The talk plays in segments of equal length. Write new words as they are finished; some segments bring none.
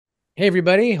Hey,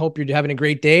 everybody. Hope you're having a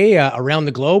great day around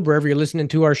the globe, wherever you're listening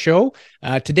to our show.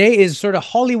 Today is sort of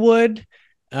Hollywood.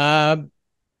 Uh,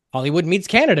 Hollywood meets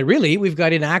Canada, really. We've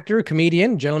got an actor, a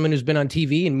comedian, gentleman who's been on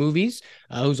TV and movies,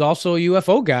 who's also a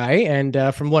UFO guy. And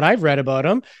from what I've read about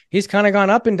him, he's kind of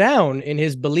gone up and down in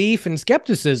his belief and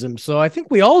skepticism. So I think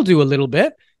we all do a little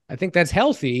bit. I think that's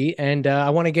healthy, and I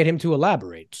want to get him to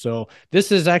elaborate. So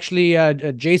this is actually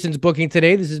Jason's booking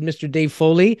today. This is Mr. Dave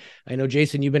Foley. I know,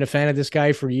 Jason, you've been a fan of this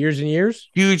guy for years and years.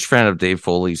 Huge fan of Dave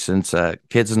Foley since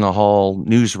Kids in the Hall,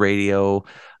 News Radio.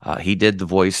 He did the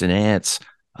voice in Ants.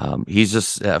 He's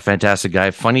just a fantastic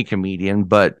guy, funny comedian.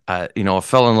 But, I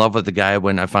fell in love with the guy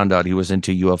when I found out he was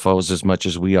into UFOs as much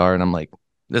as we are. And I'm like,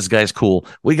 this guy's cool.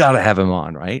 We got to have him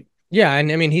on, right? Yeah,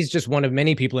 and I mean, he's just one of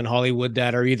many people in Hollywood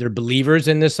that are either believers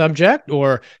in this subject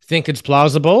or think it's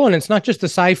plausible. And it's not just the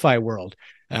sci-fi world.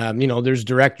 There's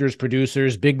directors,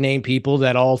 producers, big name people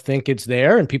that all think it's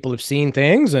there, and people have seen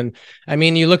things. And I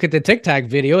mean, you look at the Tic Tac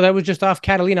video, that was just off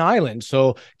Catalina Island.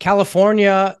 So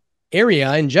California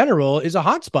area in general is a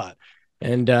hotspot.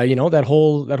 And, that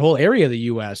whole area of the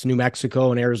U.S., New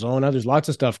Mexico and Arizona, there's lots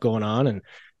of stuff going on. And,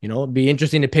 it'd be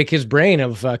interesting to pick his brain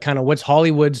of kind of what's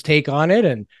Hollywood's take on it,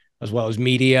 and as well as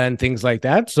media and things like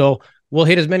that. So we'll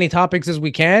hit as many topics as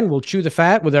we can. We'll chew the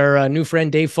fat with our new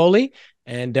friend, Dave Foley.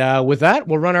 And with that,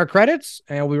 we'll run our credits,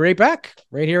 and we'll be right back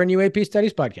right here on UAP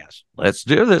Studies Podcast. Let's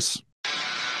do this.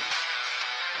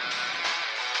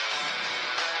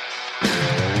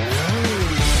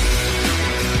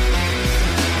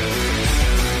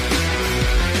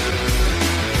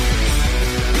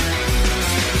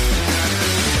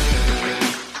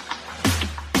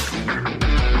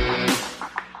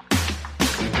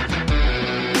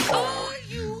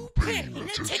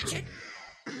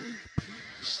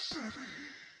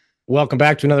 Welcome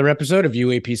back to another episode of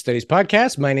UAP Studies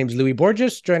Podcast. My name is Louis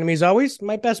Borges. Joining me as always,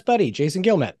 my best buddy, Jason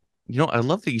Gilmet. I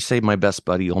love that you say my best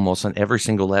buddy almost on every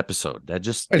single episode.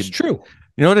 It's true.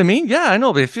 You know what I mean? Yeah, I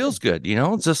know, but it feels good.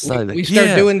 It's just we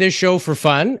start doing this show for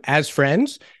fun as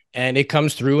friends, and it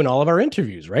comes through in all of our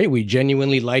interviews, right? We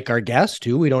genuinely like our guests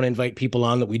too. We don't invite people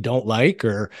on that we don't like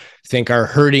or think are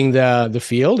hurting the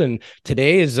field. And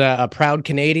today is a proud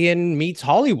Canadian meets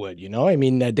Hollywood.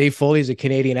 Dave Foley is a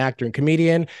Canadian actor and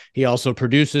comedian. He also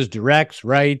produces, directs,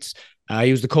 writes.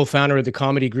 He was the co-founder of the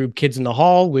comedy group Kids in the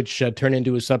Hall, which turned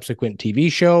into a subsequent TV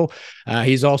show.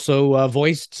 He's also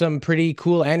voiced some pretty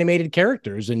cool animated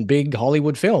characters in big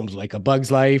Hollywood films like A Bug's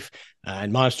Life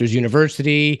and Monsters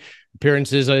University,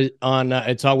 appearances on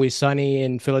It's Always Sunny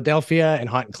in Philadelphia and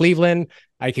Hot in Cleveland.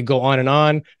 I could go on and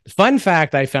on. The fun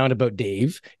fact I found about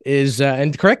Dave is,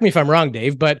 and correct me if I'm wrong,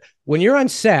 Dave, but when you're on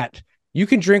set, you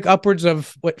can drink upwards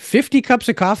of 50 cups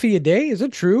of coffee a day. Is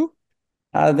it true?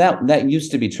 That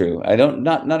used to be true. I don't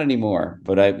not anymore,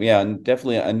 but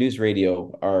definitely on News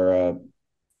Radio, our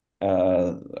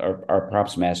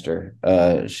props master,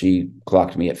 she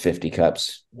clocked me at 50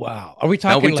 cups. Wow. Are we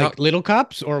talking little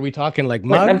cups, or are we talking like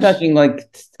mugs? I'm talking like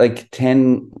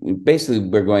 10. Basically,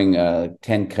 we're going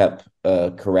 10 cup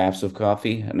carafes of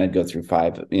coffee, and I'd go through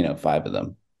five of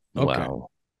them. Okay. Wow.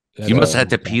 You must have had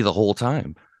to pee the whole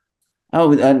time.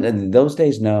 Oh, and those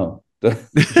days, no. When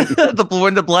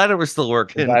the bladder was still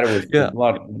working. The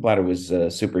bladder was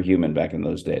superhuman back in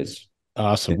those days.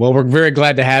 Awesome. Well, we're very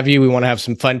glad to have you. We want to have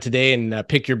some fun today and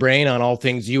pick your brain on all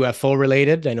things UFO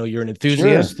related. I know you're an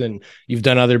enthusiast, Sure. And you've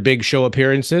done other big show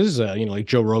appearances, like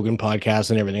Joe Rogan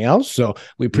podcast and everything else. So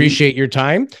we appreciate your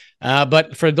time.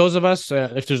 But for those of us,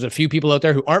 if there's a few people out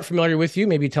there who aren't familiar with you,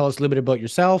 maybe tell us a little bit about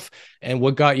yourself and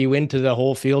what got you into the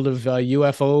whole field of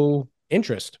UFO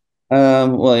interest.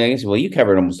 You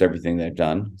covered almost everything that I've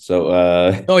done.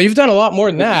 So, you've done a lot more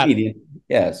than that.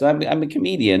 Yeah. So I'm a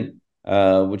comedian,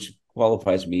 which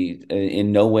qualifies me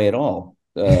in no way at all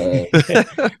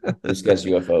discuss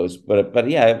UFOs. But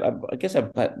yeah, I guess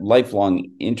I've got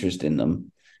lifelong interest in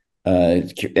them.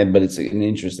 But it's an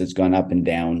interest that's gone up and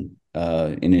down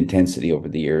in intensity over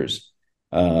the years.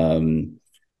 I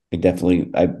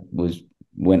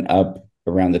went up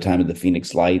around the time of the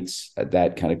Phoenix Lights.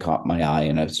 That kind of caught my eye,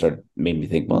 and made me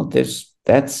think, well,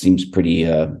 that seems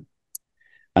pretty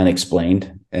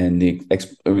unexplained, and the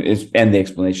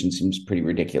explanation seems pretty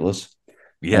ridiculous.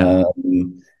 Yeah.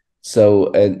 So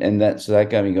that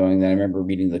got me going. Then I remember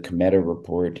reading the Cometa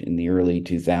report in the early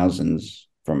 2000s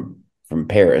from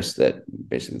Paris, that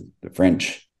basically the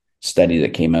French study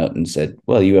that came out and said,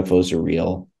 well, UFOs are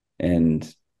real,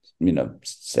 and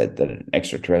said that an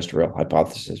extraterrestrial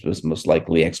hypothesis was the most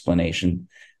likely explanation.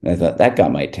 And I thought that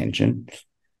got my attention.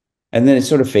 And then it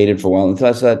sort of faded for a while until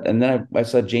I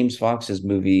saw James Fox's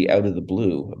movie Out of the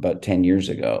Blue about 10 years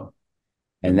ago.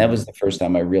 And that was the first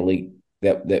time I really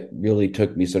that really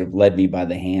led me by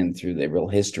the hand through the real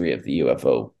history of the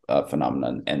UFO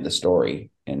phenomenon and the story,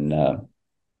 and that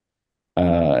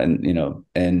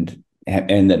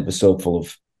it was so full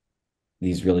of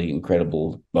these really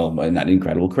incredible, well, not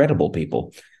incredible, credible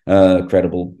people,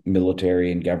 credible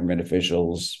military and government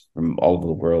officials from all over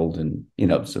the world. And,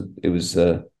 so it was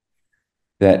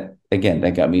that, again,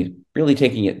 that got me really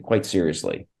taking it quite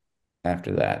seriously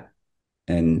after that.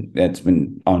 And that's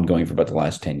been ongoing for about the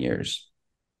last 10 years.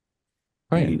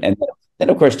 Right. And then,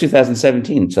 of course,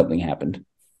 2017, something happened.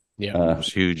 Yeah, it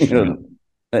was huge.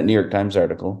 That New York Times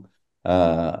article,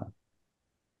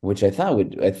 which I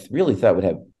really thought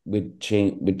would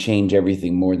change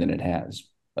everything more than it has.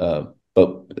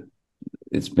 But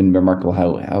it's been remarkable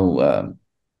how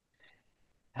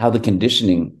the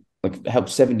conditioning, like how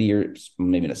 70 years,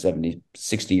 maybe not 70,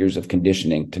 60 years of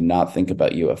conditioning to not think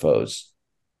about UFOs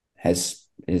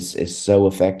is so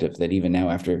effective that even now,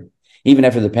 after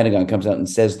the Pentagon comes out and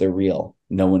says they're real,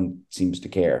 no one seems to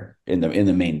care in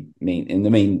the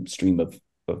mainstream of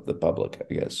the public,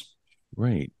 I guess.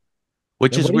 Right.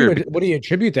 Which is weird. What do you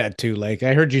attribute that to? Like,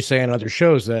 I heard you say on other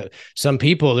shows that some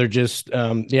people, they're just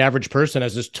the average person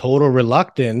has this total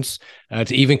reluctance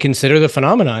to even consider the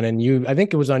phenomenon. And I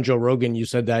think it was on Joe Rogan, you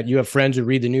said that you have friends who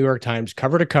read the New York Times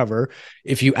cover to cover.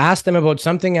 If you ask them about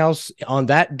something else on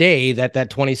that day that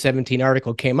 2017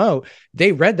 article came out,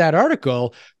 they read that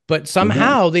article, but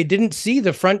somehow they didn't see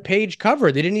the front page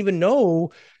cover. They didn't even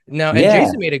know. Now, and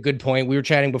Jason made a good point. We were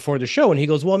chatting before the show, and he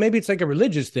goes, well, maybe it's like a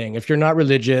religious thing. If you're not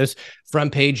religious,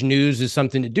 front page news is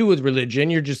something to do with religion.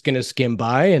 You're just going to skim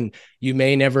by, and you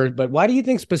may never. But why do you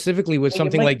think specifically with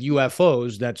something like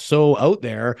UFOs that's so out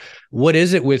there, what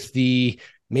is it with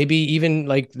maybe even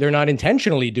like they're not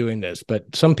intentionally doing this,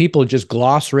 but some people just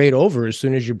gloss right over as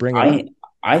soon as you bring it up?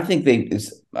 I think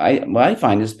what I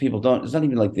find is people don't, it's not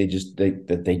even like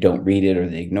that they don't read it or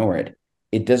they ignore it.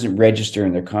 It doesn't register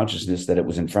in their consciousness that it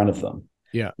was in front of them.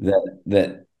 Yeah.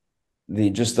 That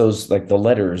just those, like the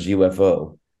letters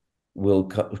UFO will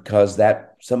cause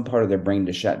that some part of their brain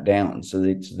to shut down. So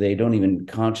they don't even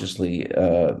consciously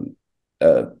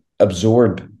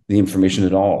absorb the information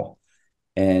at all.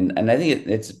 And I think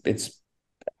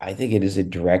I think it is a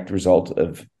direct result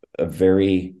of a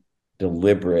very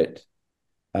deliberate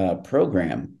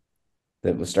program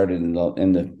that was started in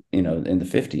the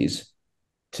 50s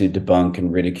to debunk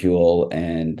and ridicule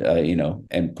and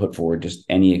and put forward just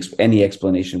any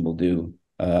explanation will do,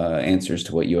 answers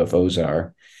to what UFOs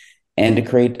are, and to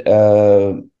create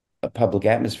a public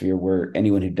atmosphere where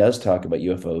anyone who does talk about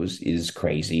UFOs is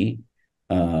crazy,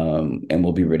 and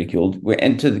will be ridiculed,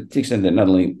 and to the extent that not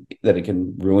only that it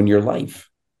can ruin your life.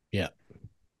 Yeah.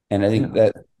 And I think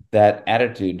that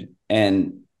attitude,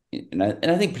 and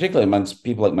I think particularly amongst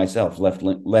people like myself,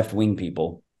 left-wing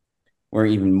people, we're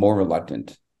even more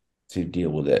reluctant to deal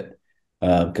with it,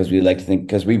 because we like to think,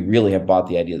 because we really have bought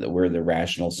the idea that we're the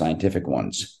rational scientific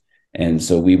ones. And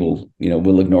so we'll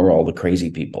ignore all the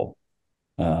crazy people.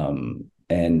 And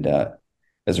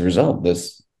as a result,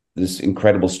 this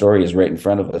incredible story is right in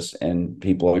front of us, and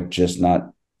people are just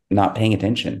not paying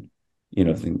attention.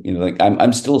 Like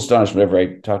I'm still astonished whenever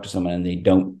I talk to someone and they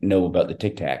don't know about the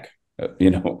Tic Tac,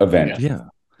 event. Yeah.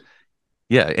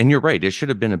 Yeah. And you're right. It should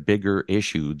have been a bigger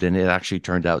issue than it actually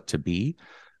turned out to be.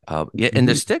 And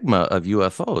the stigma of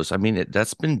UFOs, I mean,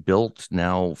 that's been built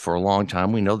now for a long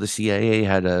time. We know the CIA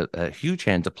had a huge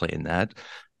hand to play in that,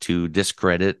 to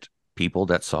discredit people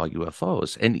that saw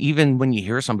UFOs. And even when you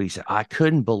hear somebody say, I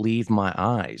couldn't believe my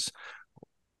eyes.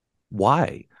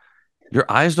 Why? Your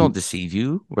eyes don't deceive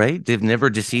you, right? They've never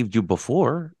deceived you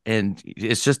before. And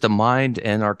it's just the mind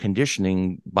and our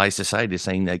conditioning by society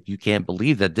saying that you can't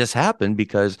believe that this happened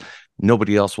because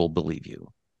nobody else will believe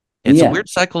you. It's a weird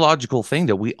psychological thing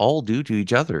that we all do to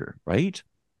each other, right?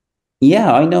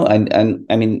 Yeah, I know. And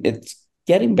I mean, it's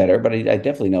getting better, but I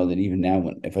definitely know that even now,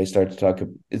 if I start to talk,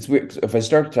 it's weird. If I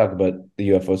start to talk about the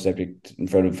UFO subject in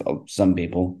front of some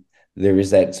people, there is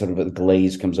that sort of a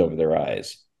glaze comes over their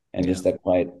eyes, and just that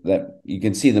quiet, that you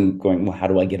can see them going, well, how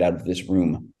do I get out of this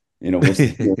room? What's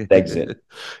the exit?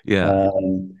 Yeah.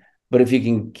 But if you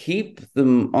can keep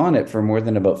them on it for more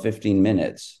than about 15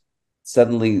 minutes,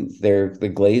 suddenly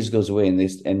the glaze goes away,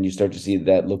 and you start to see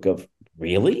that look of,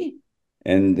 really?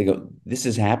 And they go, this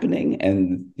is happening.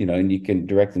 And, and you can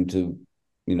direct them to,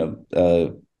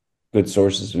 good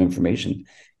sources of information.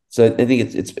 So I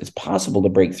think it's possible to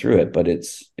break through it, but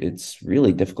it's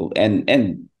really difficult.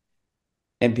 And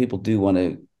people do want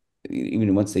to,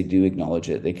 even once they do acknowledge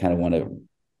it, they kind of want to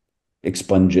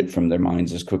expunge it from their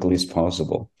minds as quickly as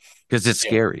possible. Because it's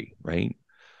scary, right?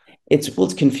 It's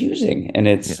confusing, and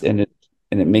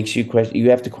it makes you question.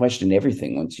 You have to question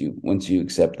everything once you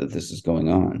accept that this is going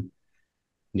on.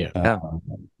 Yeah.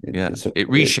 It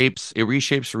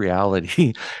reshapes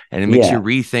reality, and it makes you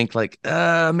rethink, like,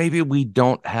 maybe we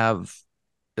don't have,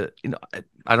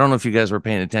 I don't know if you guys were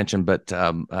paying attention, but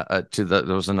there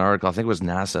was an article, I think it was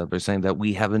NASA, they're saying that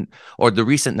we haven't, or the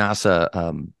recent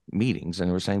NASA meetings,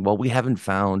 and we're saying, well, we haven't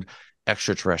found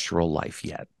extraterrestrial life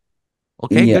yet.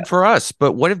 Okay, good for us,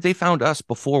 but what if they found us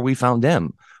before we found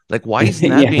them? Like, why isn't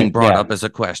that being brought up as a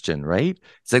question, right?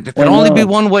 It's like, there can only be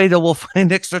one way that we'll find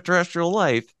extraterrestrial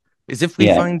life, is if we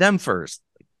find them first.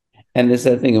 And it's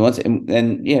that thing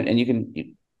and you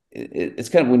can, it's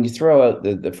kind of, when you throw out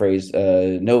the phrase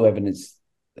no evidence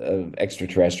of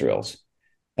extraterrestrials,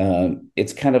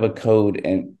 it's kind of a code,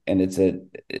 and it's an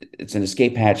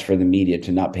escape hatch for the media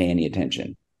to not pay any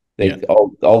attention.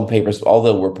 All the papers, all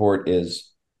they'll report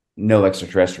is no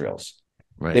extraterrestrials.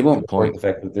 Right. They won't report the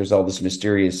fact that there's all this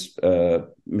mysterious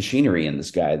machinery in the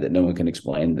sky that no one can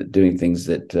explain, that doing things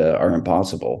that are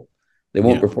impossible. They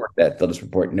won't report that. They'll just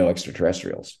report no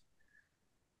extraterrestrials.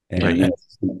 And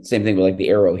same thing with like the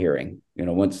Arrow hearing.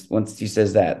 Once he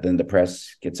says that, then the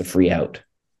press gets a free out.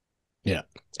 Yeah.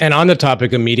 And on the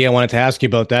topic of media, I wanted to ask you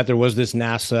about that. There was this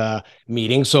NASA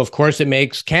meeting. So, of course,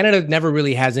 Canada never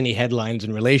really has any headlines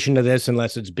in relation to this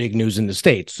unless it's big news in the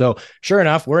States. So, sure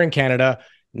enough, we're in Canada.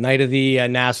 Night of the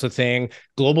NASA thing.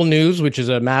 Global News, which is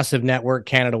a massive network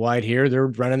Canada-wide here, they're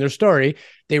running their story.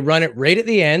 They run it right at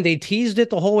the end. They teased it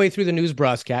the whole way through the news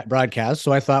broadcast.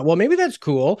 So I thought, well, maybe that's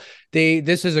cool.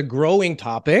 This is a growing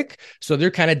topic. So they're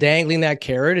kind of dangling that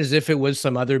carrot as if it was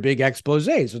some other big expose.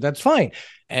 So that's fine.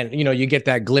 And, you get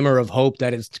that glimmer of hope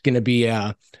that it's going to be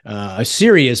a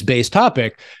serious-based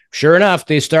topic. Sure enough,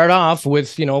 they start off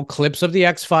with, clips of the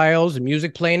X-Files and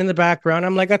music playing in the background.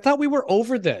 I'm like, I thought we were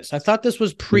over this. I thought this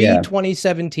was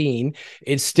pre-2017.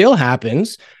 It still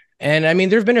happens. And I mean,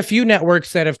 there've been a few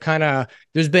networks that have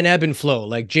there's been ebb and flow.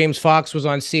 Like James Fox was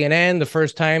on CNN. The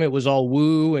first time it was all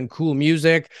woo and cool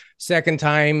music. Second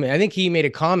time, I think he made a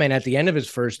comment at the end of his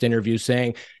first interview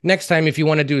saying, next time, if you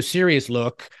want to do a serious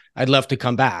look, I'd love to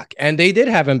come back. And they did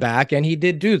have him back, and he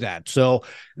did do that. So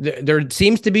there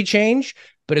seems to be change.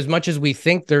 But as much as we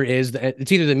think there is,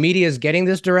 it's either the media is getting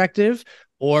this directive,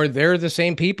 or they're the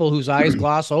same people whose eyes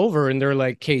gloss over and they're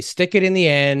like, okay, stick it in the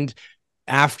end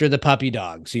after the puppy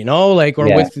dogs, with,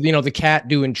 the cat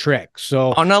doing tricks.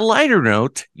 So on a lighter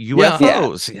note,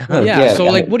 UFOs. So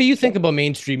what do you think about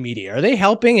mainstream media? Are they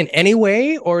helping in any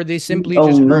way, or are they simply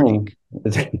just hurting?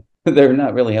 They're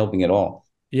not really helping at all.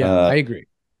 I agree.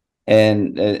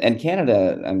 And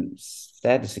Canada, I'm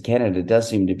sad to say, Canada does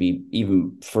seem to be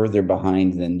even further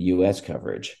behind than U.S.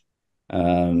 coverage.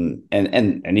 And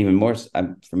even more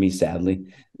for me,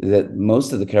 sadly, that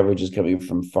most of the coverage is coming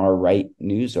from far right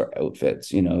news or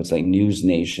outfits. It's like News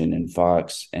Nation and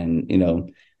Fox, and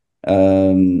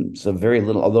so very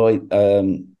little. Although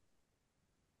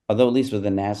at least with the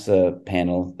NASA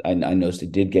panel, I noticed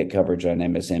it did get coverage on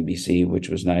MSNBC, which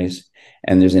was nice.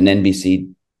 And there's an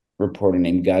NBC reporter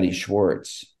named Gadi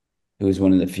Schwartz, who is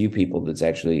one of the few people that's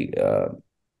actually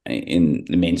in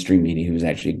the mainstream media who's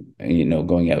actually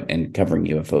going out and covering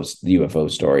the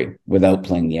UFO story without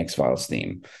playing the X-Files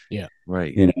theme. Yeah,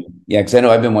 right. Because I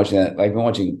know I've been watching that. I've been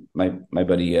watching my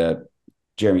buddy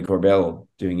Jeremy Corbell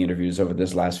doing interviews over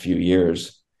this last few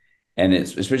years, and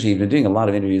it's especially he's been doing a lot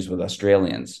of interviews with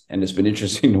Australians, and it's been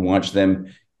interesting to watch them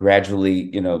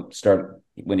gradually start.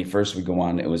 When he first would go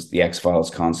on, it was the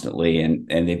X-Files constantly, and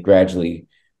they've gradually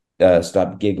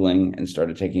stopped giggling and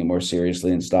started taking it more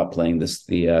seriously and stopped playing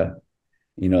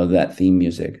that theme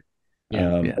music.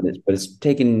 But it's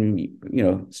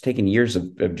taken years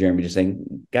of Jeremy just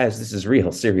saying, guys, this is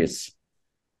real serious.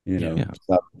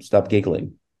 Stop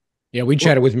giggling. Yeah, we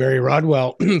chatted with Mary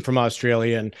Rodwell from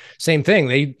Australia, and same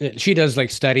thing. She does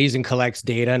like studies and collects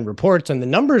data and reports, and the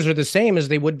numbers are the same as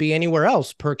they would be anywhere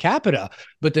else per capita.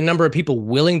 But the number of people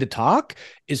willing to talk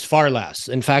is far less.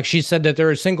 In fact, she said that there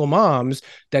are single moms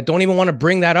that don't even want to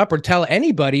bring that up or tell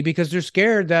anybody because they're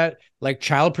scared that like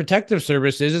Child Protective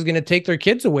Services is going to take their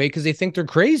kids away because they think they're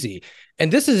crazy.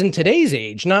 And this is in today's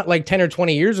age, not like 10 or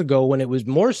 20 years ago when it was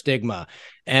more stigma.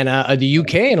 And the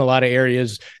UK in a lot of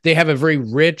areas, they have a very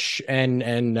rich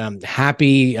and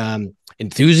happy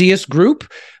enthusiast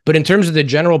group. But in terms of the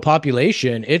general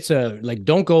population, it's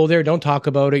don't go there, don't talk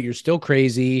about it. You're still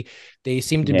crazy. They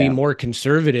seem to be more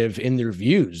conservative in their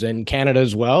views, and Canada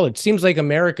as well. It seems like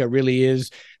America really is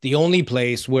the only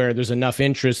place where there's enough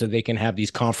interest that they can have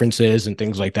these conferences and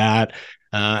things like that.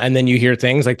 And then you hear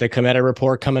things like the Cometa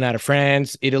report coming out of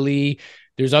France, Italy.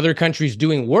 There's other countries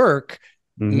doing work,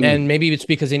 and maybe it's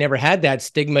because they never had that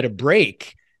stigma to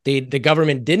break the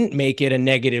government didn't make it a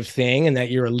negative thing and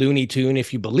that you're a Looney Tune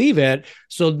if you believe it.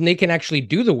 So they can actually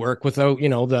do the work without,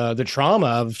 the trauma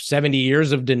of 70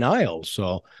 years of denial.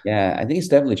 So Yeah, I think it's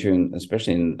definitely true,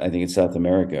 especially I think in South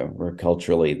America, where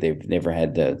culturally they've never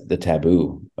had the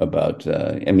taboo about.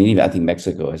 I mean, even I think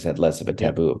Mexico has had less of a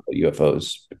taboo about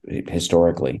UFOs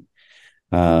historically.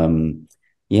 Um,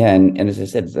 yeah, and as I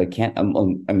said, I can't.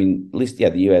 I mean, at least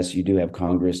the U.S. you do have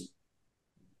Congress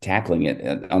tackling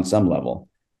it on some level,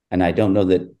 and I don't know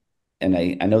that. And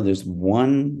I know there's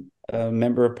one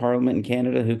member of Parliament in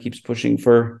Canada who keeps pushing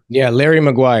for. Yeah, Larry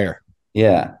Maguire.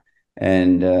 Yeah,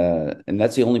 and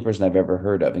that's the only person I've ever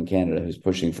heard of in Canada who's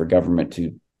pushing for government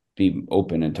to be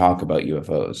open and talk about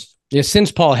UFOs. Yeah,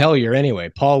 since Paul Hellyer, anyway.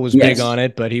 Paul was big Yes. on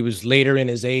it, but he was later in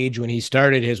his age when he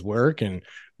started his work, and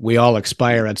we all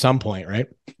expire at some point, right?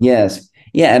 Yes.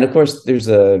 Yeah, and of course I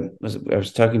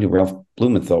was talking to Ralph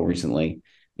Blumenthal recently,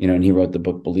 and he wrote the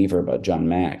book Believer about John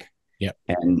Mack. Yeah.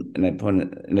 And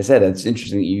I said it's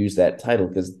interesting that you use that title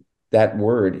because that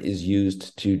word is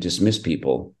used to dismiss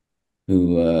people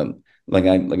who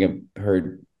I've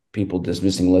heard people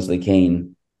dismissing Leslie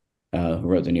Kean, who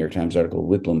wrote the New York Times article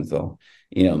with Blumenthal,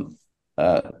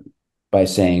 by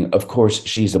saying, of course,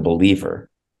 she's a believer.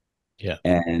 Yeah.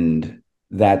 And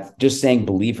that just saying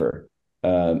believer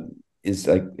is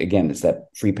like, again, it's that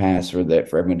free pass for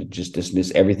everyone to just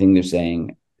dismiss everything they're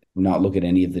saying, not look at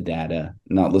any of the data,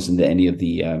 not listen to any of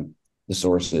the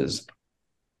sources.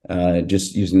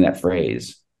 Just using that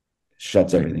phrase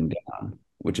shuts everything down,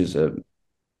 which is and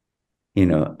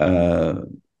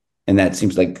that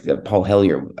seems like Paul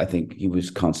Hellyer, I think he was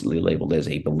constantly labeled as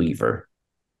a believer,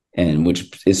 and which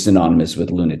is synonymous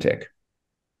with lunatic.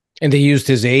 And they used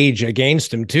his age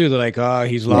against him too. They're like, oh,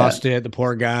 he's lost it, the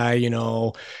poor guy,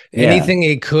 anything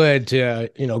he could to,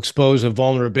 expose a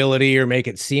vulnerability or make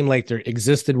it seem like there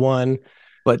existed one.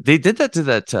 But they did that to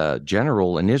that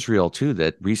general in Israel too,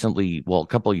 that recently, a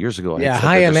couple of years ago,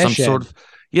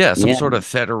 some sort of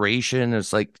federation.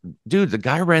 It's like, dude, the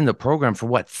guy ran the program for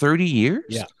what, 30 years?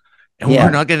 Yeah. And we're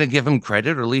not going to give him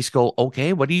credit, or at least go,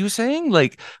 okay, what are you saying?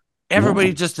 Like,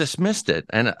 everybody just dismissed it.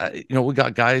 And, we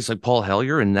got guys like Paul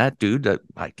Hellyer and that dude that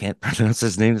I can't pronounce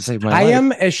his name to save my life.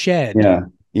 Hayam Eshed. Yeah.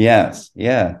 Yes.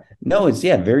 Yeah. No, it's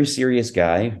very serious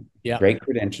guy. Yeah. Great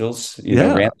credentials.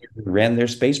 Ran their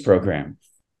space program,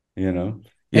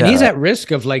 And he's at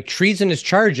risk of like treasonous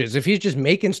charges. If he's just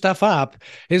making stuff up,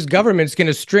 his government's going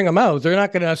to string him out. They're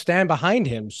not going to stand behind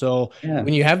him. So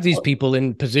when you have these people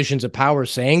in positions of power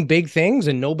saying big things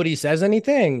and nobody says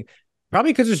anything,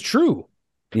 probably because it's true.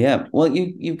 Yeah. Well,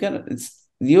 you've got it's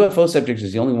the UFO subject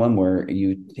is the only one where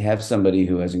you have somebody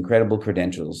who has incredible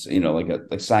credentials,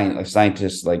 like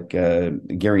scientists like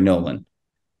Gary Nolan,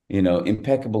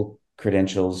 impeccable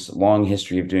credentials, long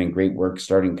history of doing great work,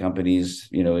 starting companies,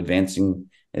 advancing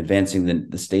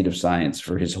the state of science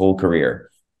for his whole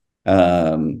career.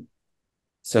 So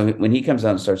when he comes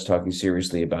out and starts talking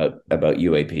seriously about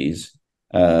UAPs,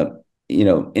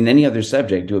 in any other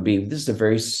subject, it would be, this is a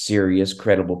very serious,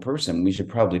 credible person. We should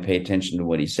probably pay attention to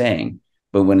what he's saying.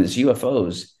 But when it's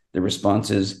UFOs, the response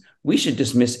is, we should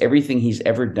dismiss everything he's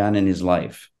ever done in his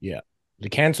life. Yeah. The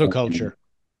cancel culture.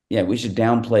 Yeah, we should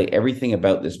downplay everything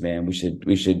about this man. We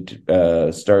should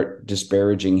start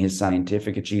disparaging his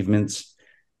scientific achievements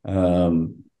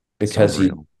because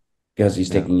he's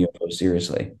taking UFOs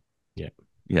seriously. Yeah.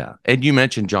 Yeah. And you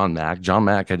mentioned John Mack. John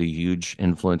Mack had a huge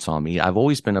influence on me. I've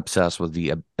always been obsessed with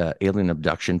the alien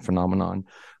abduction phenomenon,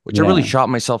 which I really shot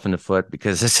myself in the foot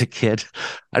because as a kid,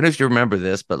 I don't know if you remember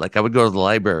this, but like I would go to the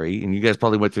library, and you guys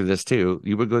probably went through this too.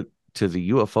 You would go to the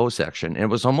UFO section, and it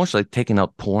was almost like taking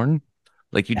out porn.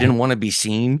 Like you didn't want to be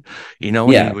seen, and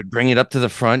you would bring it up to the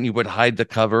front. You would hide the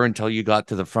cover until you got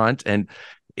to the front. And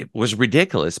it was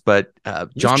ridiculous. But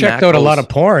John checked out a lot of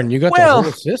porn. You got the whole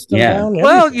system down.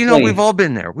 Well, we've all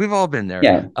been there. We've all been there.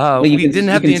 Yeah. We didn't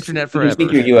have the internet forever. You can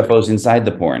speak your UFOs inside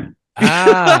the porn.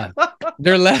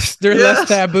 They're less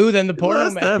taboo than the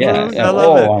porno.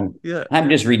 I'm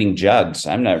just reading Jugs.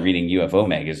 I'm not reading UFO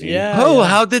magazine.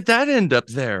 How did that end up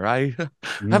there? I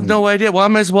have no idea. Well, I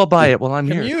might as well buy it while I'm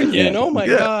here. Communion. Oh my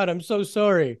God, I'm so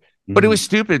sorry. But it was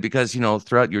stupid because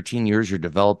throughout your teen years, you're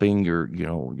developing. You're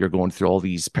going through all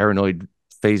these paranoid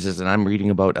phases, and I'm reading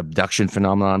about abduction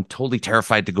phenomenon. I'm totally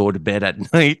terrified to go to bed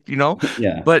at night.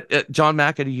 Yeah. But John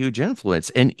Mack had a huge influence,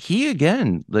 and he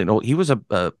again, he was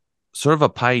a sort of a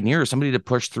pioneer, somebody to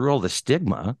push through all the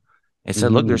stigma and said,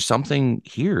 look, there's something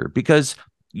here. Because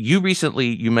you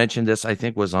mentioned this, I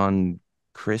think was on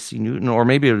Chrissy Newton, or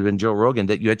maybe it would have been Joe Rogan,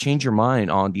 that you had changed your mind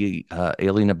on the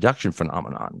alien abduction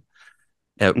phenomenon.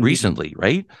 recently,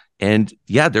 right? And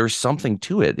yeah, there's something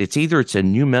to it. It's either it's a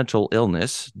new mental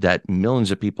illness that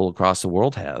millions of people across the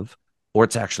world have, or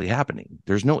it's actually happening.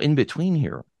 There's no in between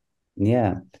here.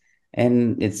 Yeah.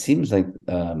 And it seems like,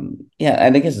 yeah,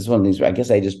 and I guess it's one of these where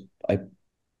I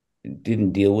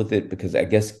didn't deal with it because I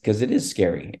guess because it is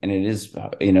scary and it is,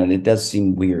 and it does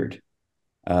seem weird.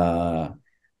 Uh,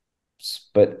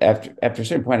 but after a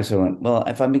certain point, I sort of went, well,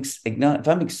 if I'm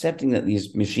accepting that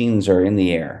these machines are in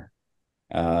the air,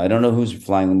 I don't know who's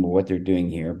flying them or what they're doing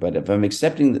here, but if I'm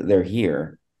accepting that they're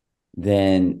here,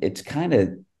 then it's kind of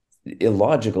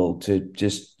illogical to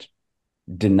just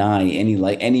deny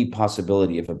any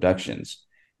possibility of abductions.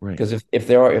 Right. Because if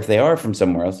they are from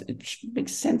somewhere else, it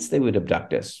makes sense they would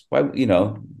abduct us. Why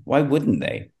wouldn't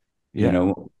they?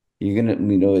 Yeah. You're gonna,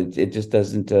 it just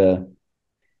doesn't, there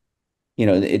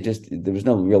was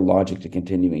no real logic to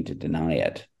continuing to deny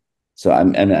it. So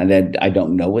I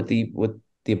don't know what the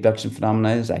abduction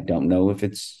phenomena is. I don't know if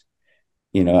it's,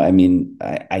 I mean,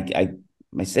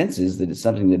 my sense is that it's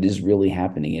something that is really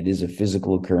happening. It is a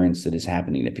physical occurrence that is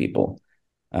happening to people.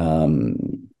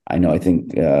 I know.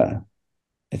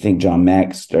 I think John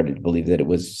Mack started to believe that it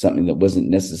was something that wasn't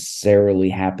necessarily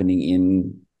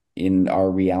happening in our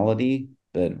reality,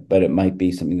 but it might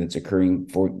be something that's occurring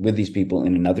with these people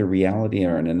in another reality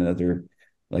or in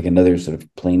another sort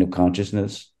of plane of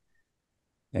consciousness.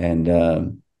 And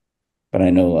but I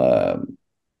know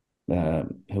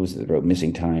who was it that wrote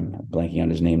Missing Time? I'm blanking on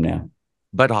his name now.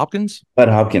 Bud Hopkins. Bud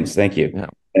Hopkins, thank you. Yeah.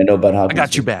 I know Bud I Hopkins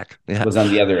got you back. Yeah. was on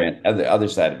the other end, the other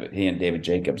side of it. He and David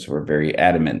Jacobs were very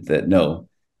adamant that no,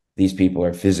 these people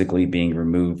are physically being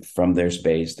removed from their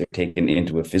space. They're taken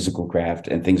into a physical craft,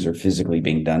 and things are physically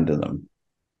being done to them.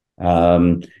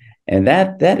 And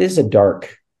that is a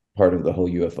dark part of the whole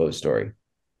UFO story.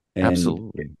 And,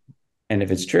 Absolutely. And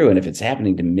if it's true, and if it's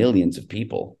happening to millions of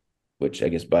people, which I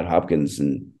guess Bud Hopkins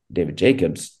and David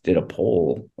Jacobs did a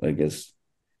poll, I guess,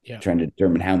 trying to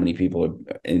determine how many people are,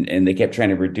 and they kept trying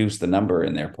to reduce the number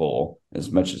in their poll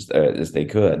as much as they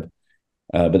could.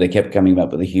 But they kept coming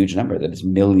up with a huge number that is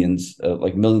millions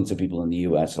of people in the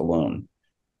U.S. alone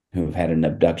who have had an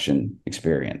abduction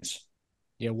experience.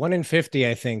 Yeah, 1 in 50,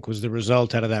 I think, was the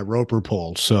result out of that Roper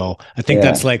poll. So I think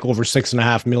that's like over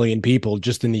 6.5 million people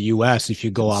just in the U.S. if you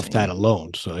go off that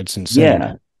alone. So it's insane.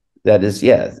 Yeah, that is,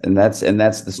 and that's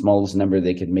the smallest number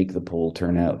they could make the poll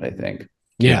turn out, I think.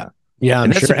 Yeah,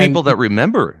 and that's the people that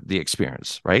remember the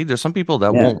experience, right? There's some people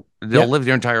that they'll live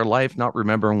their entire life not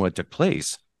remembering what took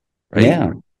place, right?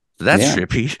 Yeah, so that's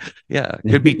trippy. Yeah,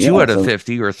 it could be 2 out of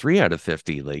 50 or 3 out of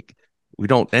 50. Like we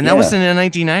don't, and that was in the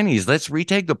 1990s. Let's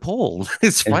retake the poll.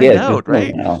 Let's find out,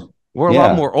 right? We're a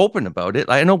lot more open about it.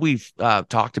 I know we've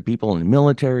talked to people in the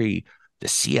military, the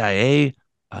CIA,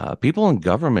 people in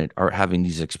government are having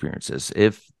these experiences.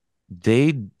 If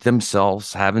they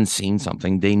themselves haven't seen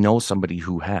something, they know somebody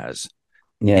who has.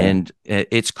 Yeah. And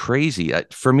it's crazy.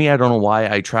 For me, I don't know why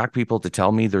I track people to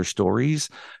tell me their stories,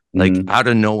 like out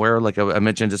of nowhere. Like I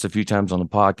mentioned this a few times on the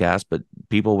podcast, but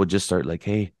people would just start like,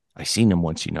 hey, I seen him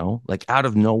once, like out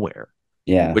of nowhere.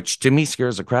 Yeah. Which to me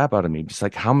scares the crap out of me. It's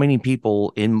like how many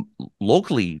people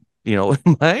locally, in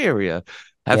my area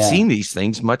have seen these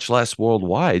things, much less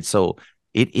worldwide. So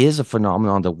it is a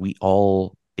phenomenon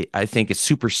that I think it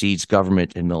supersedes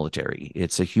government and military.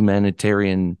 It's a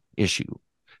humanitarian issue,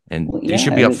 and they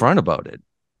should be upfront about it.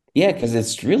 Yeah, because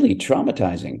it's really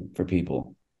traumatizing for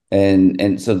people,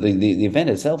 and so the event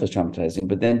itself is traumatizing.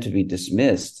 But then to be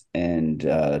dismissed and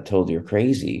told you're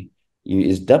crazy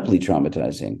is doubly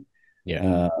traumatizing.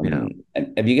 Yeah.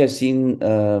 Have you guys seen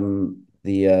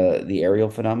the aerial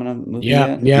phenomenon movie?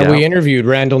 Yeah, we interviewed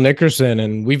Randall Nickerson,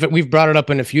 and we've brought it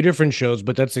up in a few different shows,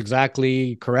 but that's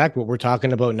exactly correct what we're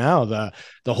talking about now.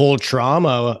 The whole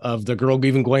trauma of the girl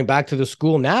even going back to the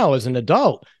school now as an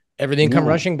adult, everything come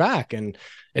rushing back. And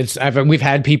we've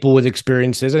had people with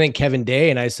experiences. I think Kevin Day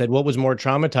and I said, what was more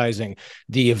traumatizing,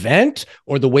 the event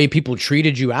or the way people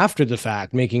treated you after the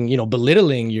fact, making,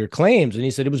 belittling your claims? And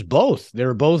he said it was both. They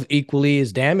were both equally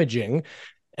as damaging.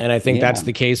 And I think that's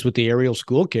the case with the aerial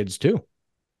school kids too.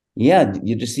 Yeah,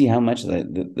 you just see how much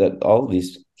that all of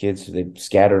these kids, they've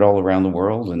scattered all around the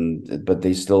world, but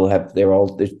they still have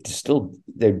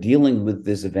they're dealing with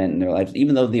this event in their lives,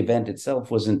 even though the event itself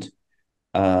wasn't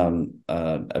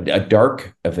a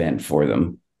dark event for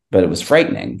them, but it was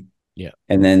frightening. Yeah.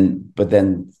 But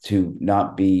then to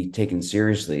not be taken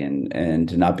seriously and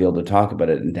to not be able to talk about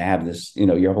it and to have this,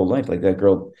 your whole life, like that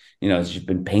girl, she's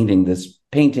been painting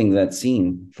that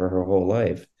scene for her whole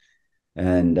life,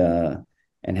 and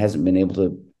hasn't been able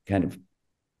to kind of,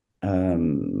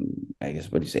 I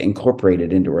guess, incorporate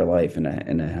it into her life in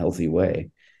a healthy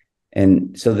way.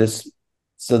 And so this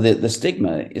So the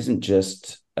stigma isn't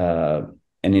just an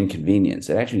inconvenience.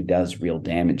 It actually does real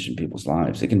damage in people's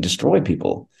lives. It can destroy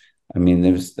people. I mean,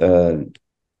 there's what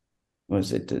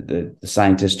was it, the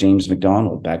scientist James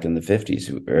McDonald back in the 50s,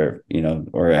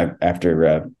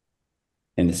 after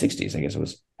in the 60s, I guess it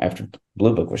was after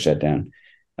Blue Book was shut down,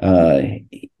 uh,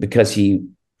 because he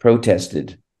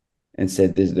protested and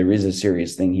said there is a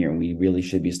serious thing here, and we really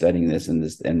should be studying this, and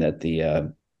that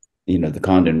the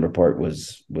Condon report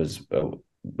was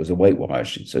a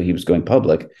whitewash. So he was going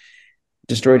public,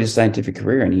 destroyed his scientific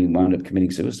career, and he wound up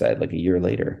committing suicide like a year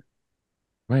later.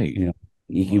 Right.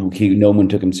 No one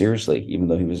took him seriously, even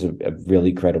though he was a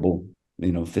really credible,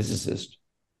 physicist.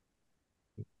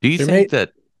 Do you think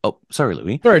that? Oh, sorry,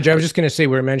 Louis. Sorry, I was just going to say,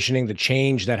 we're mentioning the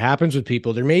change that happens with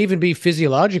people. There may even be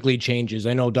physiologically changes.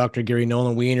 I know Dr. Gary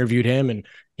Nolan, we interviewed him, and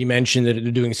he mentioned that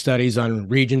they're doing studies on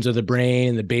regions of the brain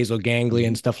and the basal ganglia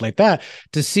and stuff like that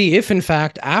to see if, in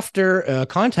fact, after a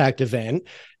contact event,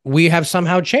 we have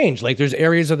somehow changed. Like, there's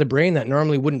areas of the brain that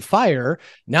normally wouldn't fire.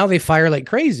 Now they fire like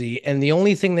crazy. And the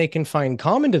only thing they can find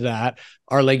common to that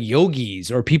are like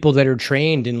yogis or people that are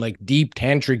trained in like deep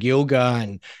tantric yoga,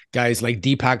 and guys like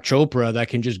Deepak Chopra that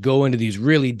can just go into these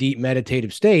really deep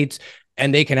meditative states,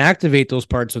 and they can activate those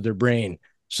parts of their brain.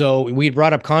 So we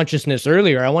brought up consciousness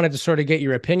earlier. I wanted to sort of get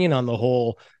your opinion on the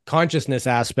whole consciousness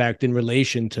aspect in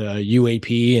relation to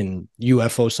UAP and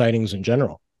UFO sightings in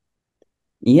general.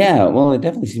 Yeah, well, it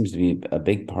definitely seems to be a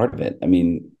big part of it. I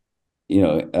mean,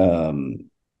 and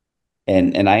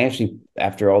I actually,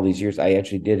 after all these years, I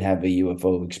actually did have a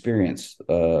UFO experience,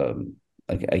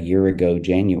 like a year ago,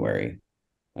 January,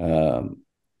 um,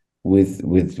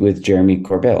 with Jeremy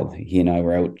Corbell. He and I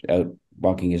were out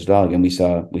walking his dog, and we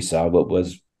saw what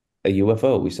was a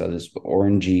UFO. We saw this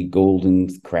orangey golden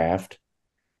craft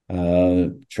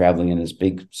traveling in this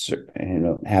big,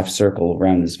 half circle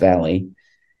around this valley.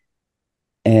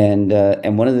 And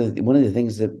one of the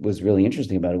things that was really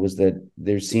interesting about it was that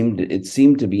it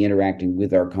seemed to be interacting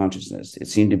with our consciousness. It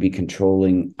seemed to be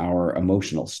controlling our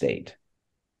emotional state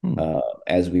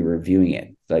as we were viewing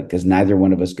it. Like, because neither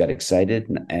one of us got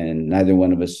excited, and neither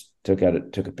one of us took a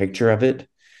picture of it,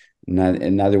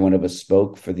 and neither one of us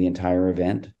spoke for the entire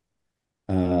event,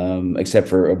 except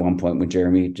for at one point when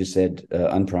Jeremy just said,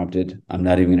 unprompted, "I'm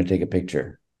not even going to take a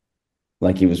picture."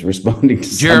 Like he was responding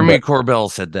to Jeremy Corbell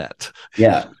said that.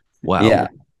 Yeah. Wow. Yeah.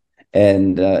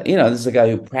 And, this is a guy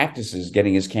who practices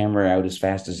getting his camera out as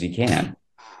fast as he can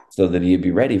so that he'd be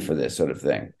ready for this sort of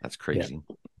thing. That's crazy.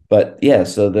 Yeah. But yeah,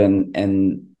 so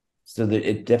that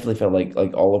it definitely felt like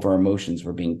all of our emotions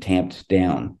were being tamped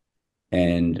down,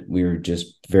 and we were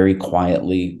just very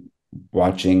quietly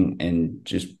watching, and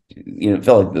just, it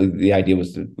felt like the idea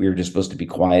was that we were just supposed to be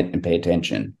quiet and pay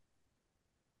attention.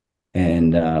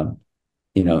 And,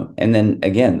 and then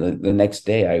again, the next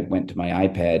day I went to my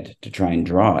iPad to try and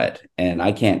draw it, and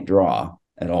I can't draw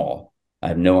at all. I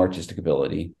have no artistic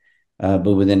ability. But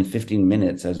within 15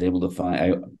 minutes, I was able to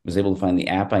find the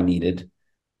app I needed,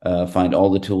 find all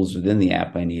the tools within the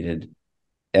app I needed,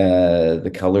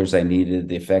 the colors I needed,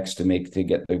 the effects to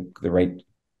get the right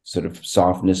sort of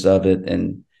softness of it,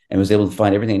 and was able to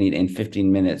find everything I needed in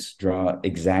 15 minutes, draw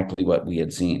exactly what we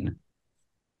had seen.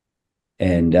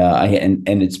 And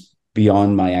it's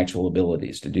beyond my actual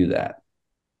abilities to do that.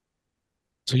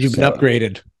 So you've been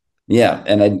upgraded. Yeah,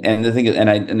 and I think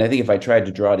if I tried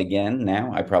to draw it again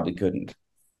now, I probably couldn't.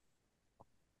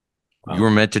 Wow. You were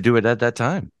meant to do it at that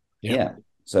time. Yeah.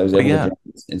 So I was able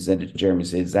to send it to Jeremy and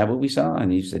say, "Is that what we saw?"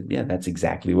 And he said, "Yeah, that's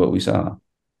exactly what we saw."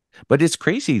 But it's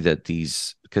crazy that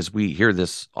because we hear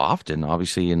this often,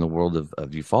 obviously in the world of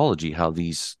ufology, how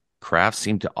these crafts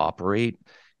seem to operate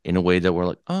in a way that we're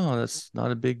like, oh, that's not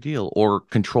a big deal, or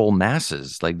control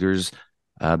masses. Like there's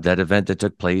that event that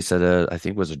took place at I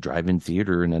think it was a drive-in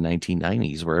theater in the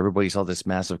 1990s, where everybody saw this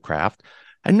massive craft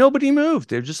and nobody moved.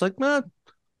 They're just like, nah,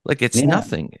 like it's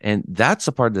nothing. And that's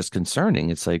the part that's concerning.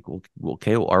 It's like, well,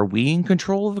 okay, well, are we in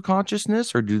control of the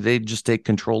consciousness, or do they just take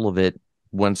control of it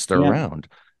once they're around?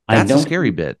 That's a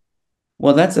scary bit.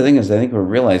 Well, that's the thing, is I think we're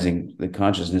realizing that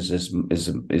consciousness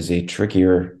is a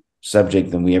trickier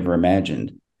subject than we ever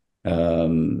imagined.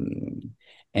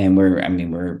 And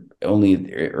we're only in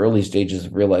the early stages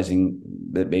of realizing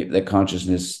that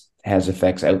consciousness has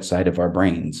effects outside of our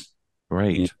brains.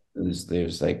 Right.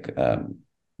 There's like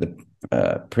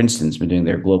Princeton's been doing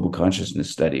their global consciousness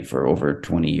study for over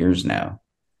 20 years now,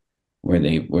 where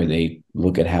they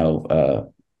look at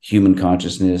how human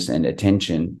consciousness and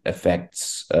attention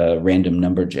affects random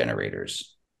number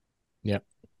generators. Yeah.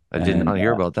 I did not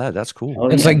hear about that. That's cool. Oh,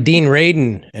 It's yeah. like Dean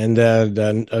Radin and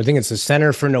the I think it's the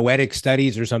Center for Noetic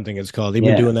Studies or something it's called. They've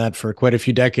been doing that for quite a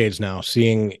few decades now,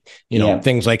 seeing,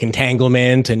 things like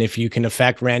entanglement and if you can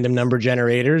affect random number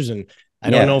generators. And I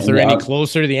don't know if they're any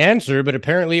closer to the answer, but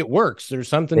apparently it works. There's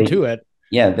something to it.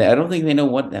 Yeah, I don't think they know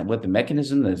what the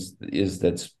mechanism is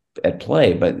that's at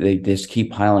play, but they just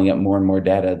keep piling up more and more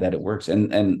data that it works.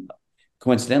 And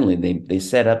coincidentally, they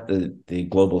set up the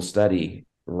global study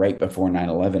right before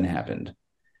 9/11 happened.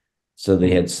 So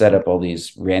they had set up all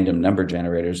these random number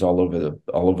generators all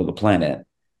over the planet,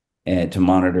 and to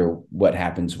monitor what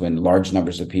happens when large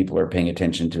numbers of people are paying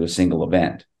attention to a single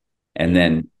event. And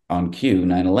then on cue,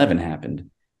 9/11 happened,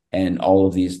 and all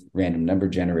of these random number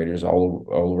generators all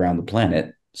around the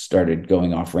planet started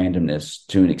going off randomness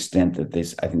to an extent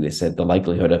that I think they said the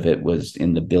likelihood of it was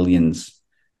in the billions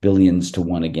to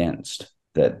one against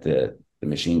that the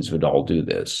machines would all do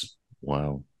this.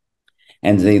 Wow.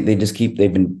 And they've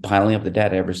been piling up the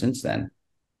data ever since then.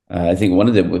 I think one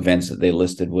of the events that they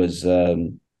listed was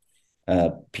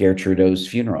Pierre Trudeau's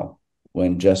funeral,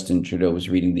 when Justin Trudeau was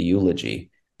reading the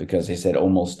eulogy, because they said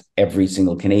almost every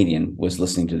single Canadian was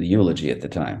listening to the eulogy at the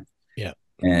time. Yeah.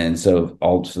 And so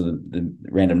also the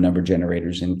random number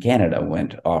generators in Canada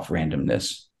went off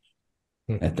randomness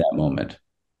at that moment.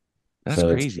 That's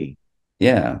crazy.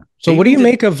 Yeah. So what do you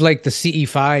make of like the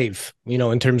CE5,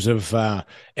 in terms of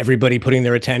everybody putting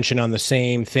their attention on the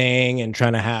same thing and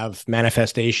trying to have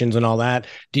manifestations and all that?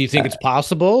 Do you think it's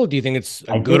possible? Do you think it's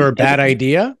a good or bad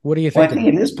idea? What do you think? Well, I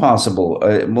think it is possible.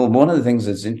 Well, one of the things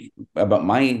that's about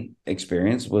my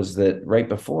experience was that right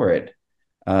before it,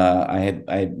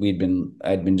 I'd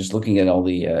been just looking at all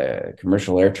the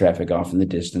commercial air traffic off in the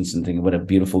distance and thinking what a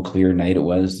beautiful clear night it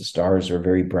was. The stars are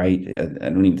very bright. I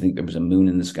don't even think there was a moon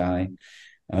in the sky.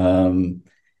 And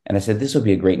I said, this would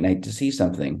be a great night to see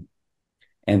something.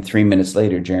 And 3 minutes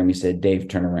later, Jeremy said, Dave,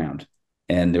 turn around.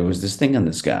 And there was this thing in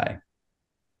the sky.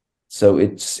 So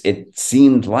it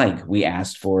seemed like we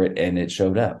asked for it and it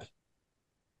showed up.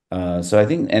 So I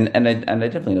think, and I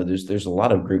definitely know there's a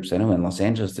lot of groups. I know in Los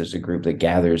Angeles, there's a group that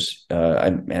gathers.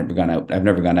 I've never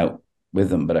gone out with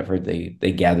them, but I've heard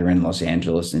they gather in Los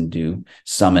Angeles and do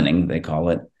summoning, they call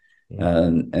it.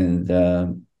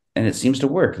 And it seems to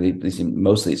work.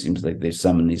 Mostly it seems like they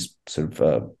summon these sort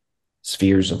of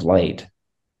spheres of light.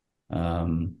 I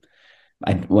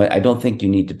don't think you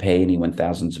need to pay anyone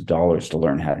thousands of dollars to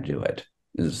learn how to do it.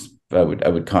 I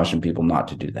would caution people not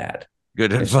to do that.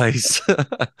 Good advice.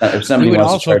 If somebody would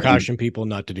wants also to caution people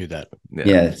not to do that.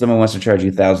 Yeah, if someone wants to charge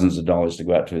you thousands of dollars to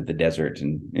go out to the desert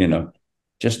and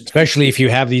just especially if you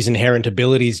have these inherent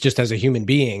abilities just as a human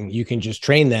being, you can just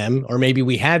train them, or maybe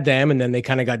we had them and then they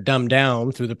kind of got dumbed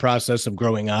down through the process of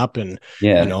growing up and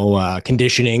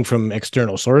conditioning from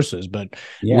external sources. But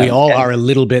we all are a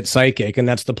little bit psychic, and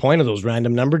that's the point of those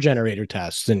random number generator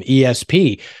tests and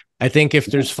ESP. I think if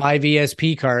there's 5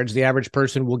 ESP cards, the average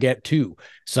person will get 2.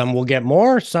 Some will get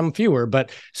more, some fewer,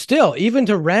 but still, even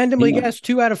to randomly guess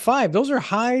 2 out of 5, those are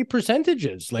high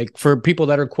percentages, like for people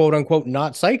that are quote unquote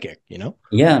not psychic,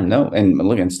 Yeah, no. And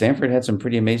look, and Stanford had some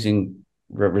pretty amazing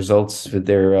results with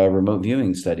their remote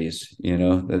viewing studies,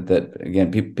 that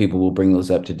again, people will bring those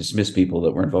up to dismiss people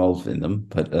that were involved in them,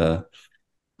 but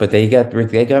they got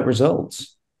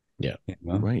results. Yeah.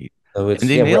 Right. So it's,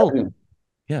 and they nailed.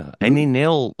 Yeah, and they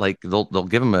nail, like they'll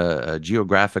give them a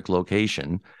geographic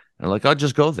location, and like, I'll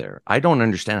just go there. I don't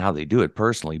understand how they do it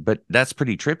personally, but that's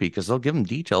pretty trippy because they'll give them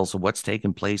details of what's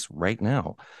taking place right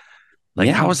now.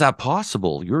 Like, how is that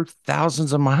possible? You're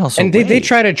thousands of miles away. And they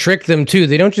try to trick them too.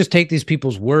 They don't just take these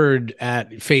people's word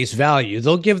at face value.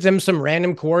 They'll give them some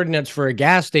random coordinates for a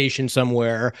gas station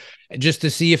somewhere just to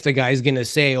see if the guy's going to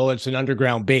say, oh, it's an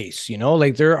underground base,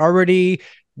 like they're already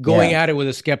going at it with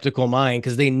a skeptical mind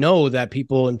because they know that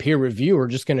people in peer review are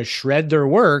just going to shred their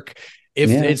work if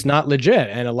it's not legit.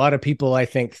 And a lot of people, I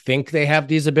think they have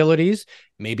these abilities,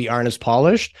 maybe aren't as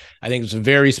polished. I think it's a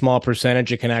very small percentage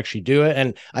that can actually do it.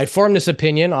 And I formed this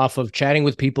opinion off of chatting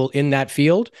with people in that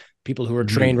field, people who are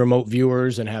trained remote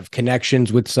viewers and have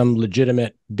connections with some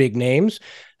legitimate big names.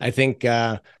 I think,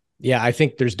 I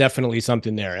think there's definitely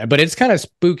something there, but it's kind of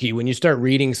spooky when you start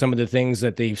reading some of the things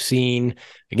that they've seen.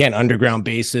 Again, underground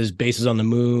bases on the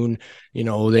moon,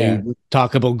 they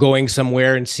talk about going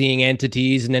somewhere and seeing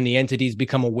entities, and then the entities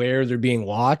become aware they're being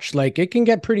watched. Like, it can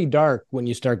get pretty dark when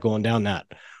you start going down that.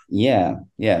 Yeah.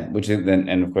 Which then,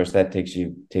 and of course that takes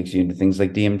you into things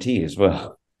like DMT as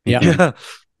well. Yeah.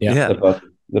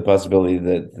 The possibility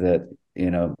that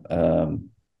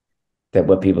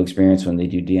what people experience when they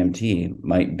do DMT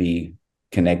might be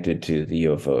connected to the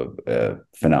UFO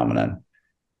phenomenon.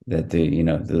 That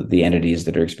the entities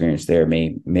that are experienced there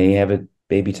may have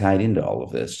baby tied into all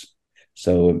of this.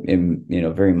 So,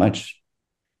 very much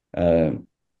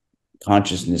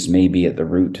consciousness may be at the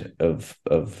root of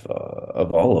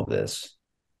all of this.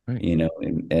 Right.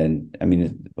 And I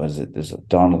mean, there's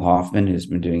Donald Hoffman who's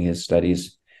been doing his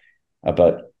studies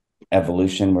about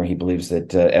evolution, where he believes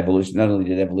that evolution, not only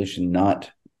did evolution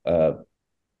not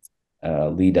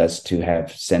lead us to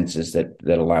have senses that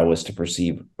allow us to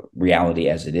perceive reality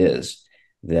as it is,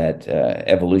 that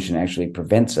evolution actually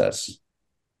prevents us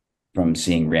from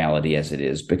seeing reality as it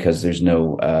is, because there's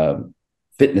no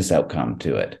fitness outcome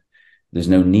to it. There's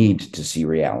no need to see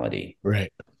reality.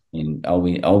 Right. And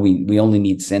we only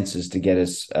need senses to get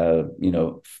us, to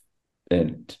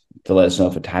let us know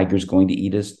if a tiger's going to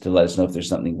eat us, to let us know if there's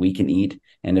something we can eat,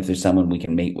 and if there's someone we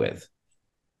can mate with.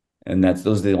 And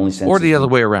those are the only senses. Or the other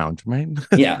way around, right?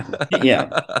 Yeah.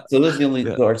 So those are the only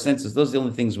Yeah. our senses. Those are the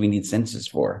only things we need senses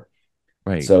for.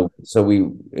 Right. So we,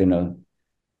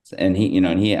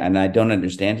 and I don't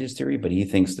understand his theory, but he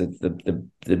thinks that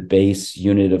the base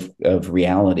unit of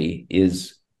reality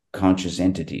is conscious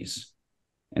entities.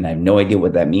 And I have no idea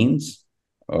what that means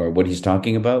or what he's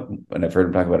talking about. And I've heard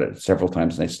him talk about it several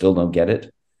times, and I still don't get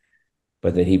it.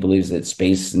 But that he believes that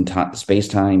space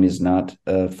time is not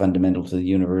fundamental to the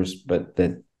universe, but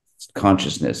that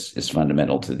consciousness is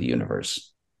fundamental to the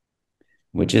universe,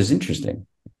 which is interesting.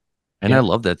 And I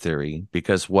love that theory,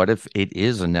 because what if it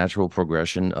is a natural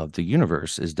progression of the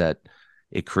universe, is that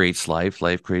it creates life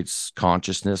creates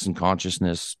consciousness, and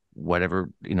consciousness, whatever,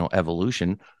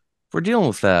 evolution. If we're dealing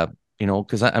with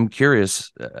because I'm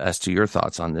curious as to your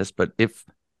thoughts on this, but if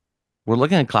we're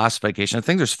looking at classification, I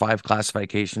think there's 5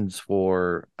 classifications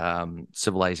for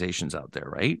civilizations out there,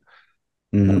 right?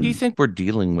 Mm-hmm. What do you think we're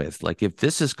dealing with? Like, if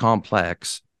this is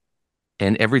complex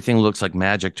and everything looks like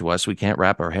magic to us, we can't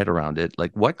wrap our head around it.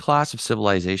 Like, what class of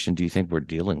civilization do you think we're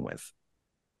dealing with?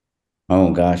 Oh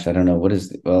gosh, I don't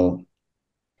know.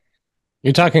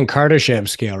 You're talking Kardashev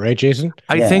scale, right, Jason?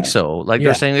 I think so. Like,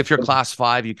 they're saying if you're class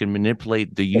 5, you can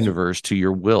manipulate the universe to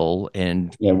your will.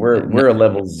 And we're a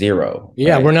level 0.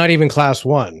 Yeah, right? we're not even class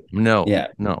 1. No.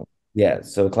 Yeah.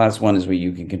 So class 1 is where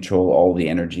you can control all the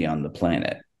energy on the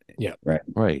planet. Yeah.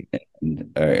 Right.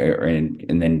 And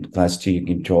then class 2, you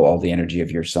can control all the energy of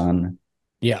your sun.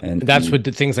 Yeah. And that's what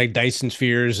the things like Dyson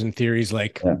spheres and theories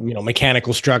like,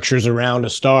 mechanical structures around a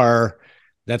star.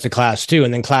 That's a class 2.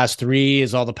 And then class 3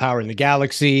 is all the power in the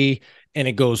galaxy. And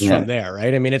it goes from there,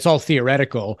 right? I mean, it's all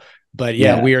theoretical, but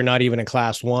we are not even a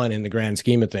class 1 in the grand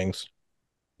scheme of things.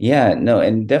 Yeah, no,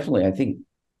 and definitely, I think,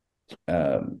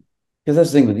 because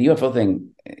that's the thing with the UFO thing,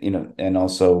 and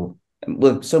also,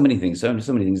 look, so many things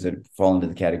that fall into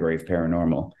the category of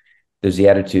paranormal. There's the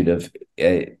attitude of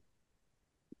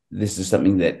this is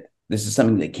something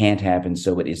that can't happen,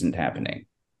 so it isn't happening.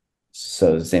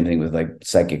 So the same thing with like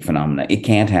psychic phenomena. It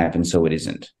can't happen, so it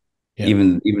isn't. Yeah.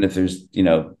 Even if there's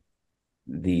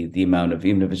the amount of,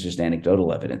 even if it's just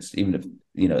anecdotal evidence, even if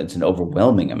it's an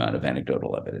overwhelming amount of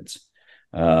anecdotal evidence,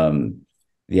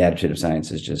 the attitude of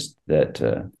science is just that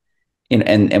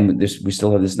we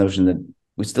still have this notion that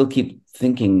we still keep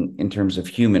thinking in terms of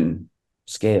human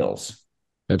scales.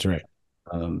 That's right.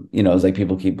 It's like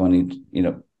people keep wanting,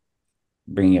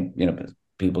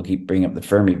 people keep bringing up the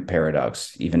Fermi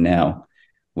paradox even now,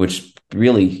 which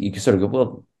really you can sort of go,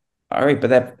 well, all right,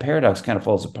 but that paradox kind of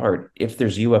falls apart if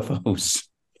there's UFOs.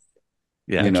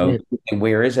 Yeah, and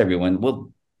where is everyone?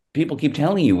 Well, people keep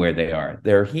telling you where they are.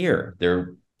 They're here.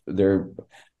 They're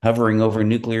hovering over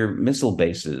nuclear missile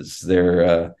bases.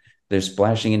 They're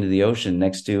splashing into the ocean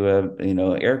next to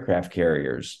aircraft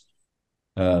carriers.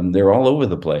 They're all over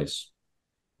the place.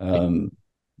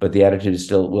 But the attitude is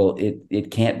still, well, it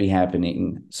can't be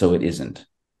happening, so it isn't.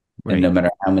 Right. And no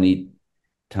matter how many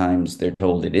times they're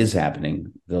told it is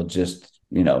happening, they'll just,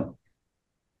 and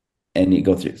you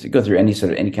go through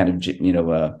any kind of,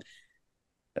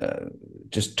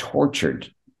 just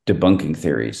tortured debunking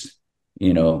theories,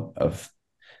 of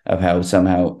how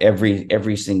somehow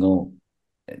every single,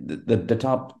 the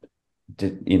top,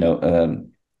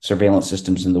 surveillance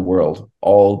systems in the world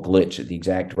all glitch at the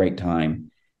exact right time.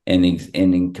 And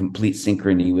in complete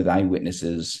synchrony with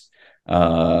eyewitnesses,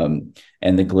 and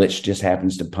the glitch just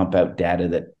happens to pump out data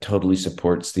that totally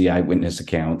supports the eyewitness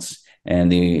accounts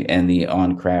and the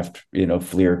on-craft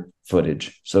FLIR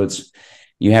footage. So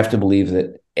you have to believe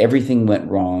that everything went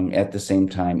wrong at the same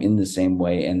time in the same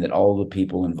way, and that all the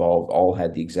people involved all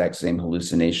had the exact same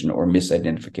hallucination or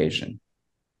misidentification.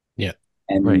 Yeah.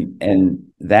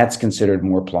 And that's considered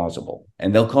more plausible.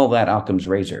 And they'll call that Occam's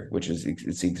razor, which is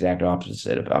it's the exact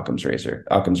opposite of Occam's razor.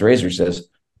 Occam's razor says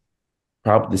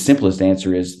the simplest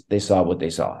answer is they saw what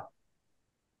they saw.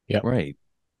 Yeah. Right.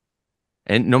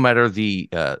 And no matter the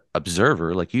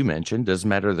observer, like you mentioned, doesn't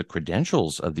matter the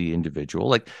credentials of the individual.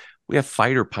 Like we have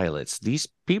fighter pilots. These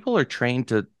people are trained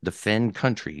to defend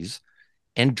countries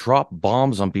and drop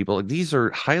bombs on people. Like, these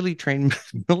are highly trained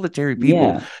military people.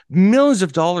 Yeah. Millions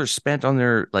of dollars spent on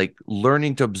their like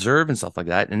learning to observe and stuff like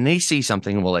that. And they see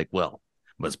something and we're like, well,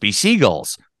 must be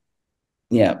seagulls.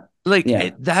 Yeah. Like Yeah.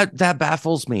 that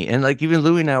baffles me. And like even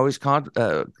Louis and I always talk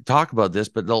about this,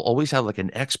 but they'll always have like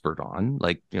an expert on,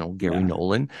 like, you know, Gary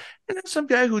Nolan, and then some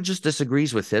guy who just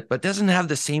disagrees with it, but doesn't have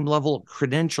the same level of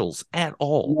credentials at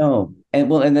all. No,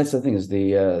 and that's the thing is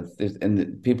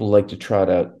the people like to trot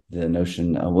out the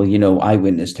notion, well,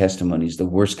 eyewitness testimony is the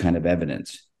worst kind of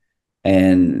evidence,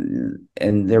 and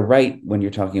they're right when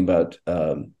you're talking about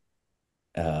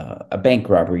a bank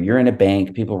robbery. You're in a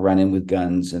bank, people run in with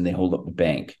guns and they hold up the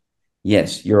bank.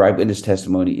 Yes, your eyewitness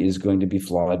testimony is going to be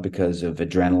flawed because of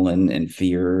adrenaline and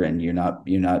fear, and you're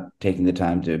not taking the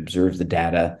time to observe the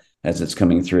data as it's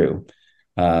coming through.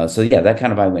 So yeah, that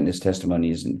kind of eyewitness testimony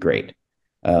isn't great.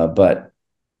 But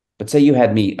say you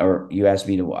had me, or you asked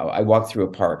me to, I walked through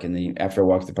a park, and then after I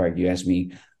walked the park, you asked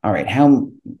me, all right,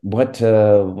 what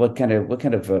kind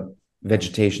of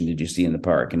vegetation did you see in the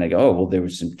park? And I go, oh, well, there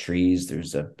was some trees.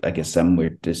 I guess some were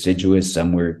deciduous,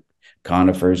 some were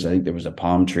conifers. I think there was a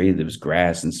palm tree, there was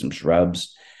grass and some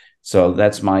shrubs. So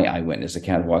that's my eyewitness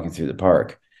account of walking through the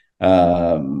park.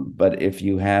 But if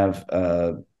you have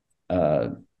a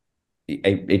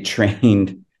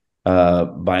trained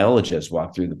biologist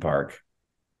walk through the park,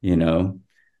 they're going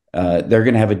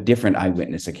to have a different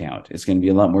eyewitness account. It's going to be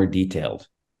a lot more detailed.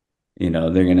 They're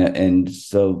going to, and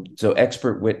so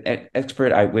expert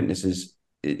eyewitnesses,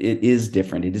 it is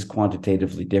different. It is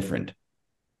quantitatively different.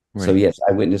 Right. So yes,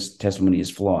 eyewitness testimony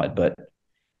is flawed, but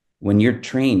when you're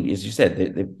trained, as you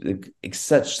said,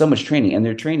 so much training, and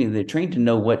they're trained to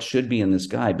know what should be in the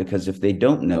sky, because if they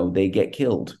don't know, they get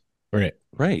killed. Right.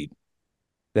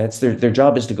 That's their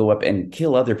job, is to go up and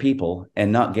kill other people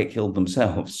and not get killed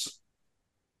themselves.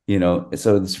 So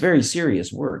it's very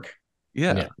serious work.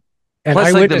 Yeah. And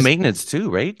plus, like the maintenance too,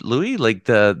 right, Louis? Like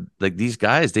these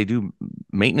guys, they do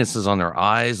maintenances on their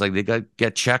eyes, like they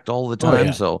get checked all the time. Oh,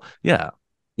 yeah. So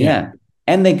yeah.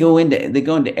 And they go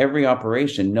into every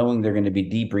operation knowing they're going to be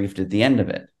debriefed at the end of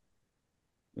it.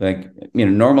 Like,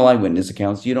 normal eyewitness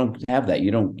accounts, you don't have that.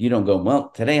 You don't go, well,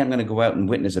 today I'm going to go out and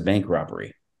witness a bank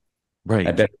robbery. Right.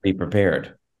 I better be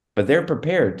prepared. But they're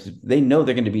prepared. They know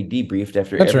they're going to be debriefed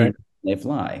after every they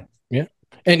fly. Yeah.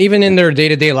 And even in their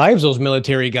day-to-day lives, those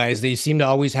military guys, they seem to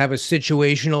always have a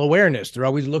situational awareness. They're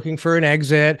always looking for an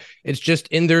exit. It's just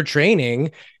in their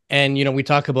training. And, we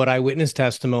talk about eyewitness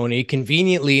testimony.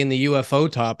 Conveniently, in the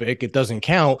UFO topic, it doesn't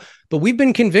count. But we've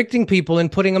been convicting people and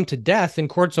putting them to death in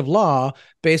courts of law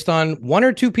based on one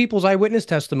or two people's eyewitness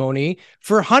testimony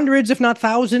for hundreds, if not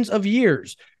thousands of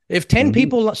years. If 10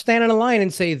 people stand in a line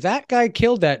and say, that guy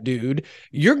killed that dude,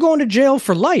 you're going to jail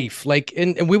for life. Like,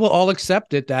 and we will all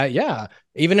accept it that, yeah,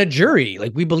 even a jury,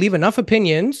 like, we believe enough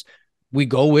opinions, we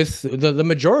go with the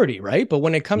majority, right? But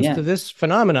when it comes to this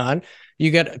phenomenon, you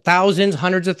get thousands,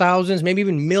 hundreds of thousands, maybe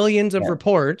even millions of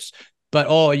reports, but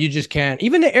you just can't.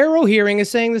 Even the Arrow hearing is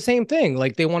saying the same thing.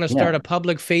 Like, they want to start a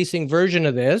public facing version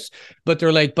of this, but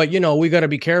they're like, but we got to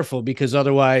be careful, because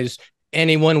otherwise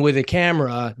anyone with a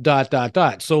camera, ...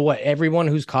 So what, everyone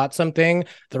who's caught something,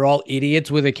 they're all idiots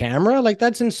with a camera? Like,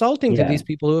 that's insulting to these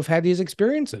people who have had these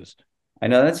experiences. I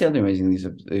know, that's the other amazing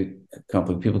thing.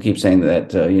 People keep saying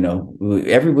that,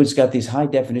 everybody's got these high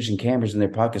definition cameras in their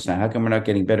pockets now. How come we're not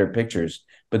getting better pictures?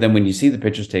 But then when you see the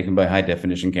pictures taken by high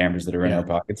definition cameras that are in our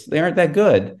pockets, they aren't that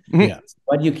good. Yeah.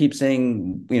 Why do you keep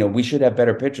saying, we should have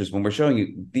better pictures when we're showing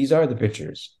you these are the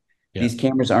pictures? Yeah. These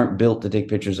cameras aren't built to take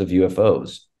pictures of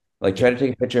UFOs. Like, try to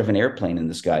take a picture of an airplane in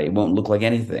the sky. It won't look like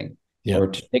anything. Yeah.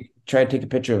 Or try to take a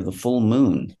picture of the full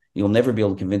moon. You'll never be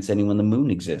able to convince anyone the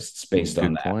moon exists based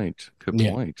on that. Good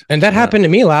point. And that happened to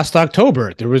me last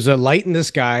October. There was a light in the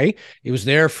sky. It was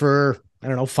there for,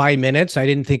 5 minutes. I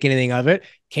didn't think anything of it.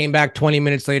 Came back 20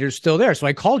 minutes later, still there. So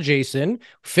I called Jason,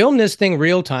 filmed this thing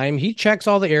real time. He checks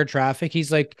all the air traffic.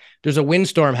 He's like, there's a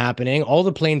windstorm happening. All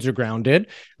the planes are grounded.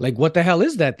 Like, what the hell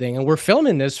is that thing? And we're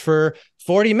filming this for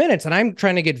 40 minutes, and I'm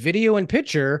trying to get video and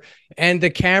picture, and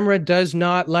the camera does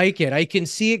not like it. I can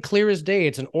see it clear as day.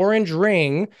 It's an orange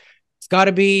ring. It's got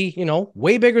to be,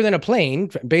 way bigger than a plane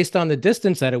based on the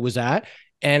distance that it was at.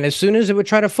 And as soon as it would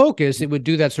try to focus, it would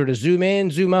do that sort of zoom in,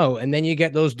 zoom out. And then you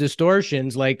get those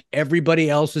distortions like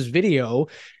everybody else's video.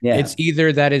 Yeah. It's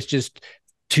either that it's just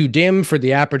too dim for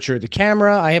the aperture of the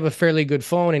camera. I have a fairly good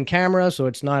phone and camera, so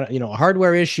it's not, a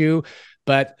hardware issue.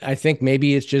 But I think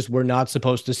maybe it's just we're not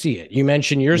supposed to see it. You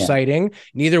mentioned your sighting.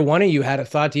 Neither one of you had a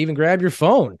thought to even grab your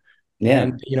phone. Yeah.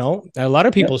 And, a lot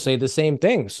of people Yep. say the same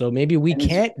thing. So maybe we And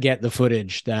it's, can't get the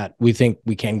footage that we think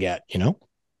we can get.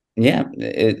 yeah,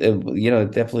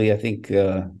 definitely. I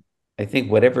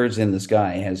think whatever's in the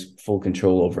sky has full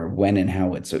control over when and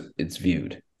how it's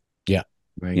viewed. Yeah.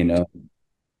 You Right. know,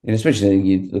 and especially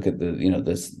you look at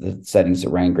the sightings that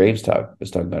Ryan Graves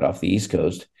was talking about off the East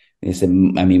Coast. And he said,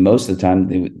 I mean, most of the time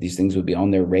these things would be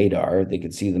on their radar. They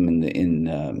could see them in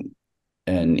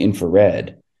an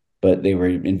infrared, but they were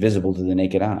invisible to the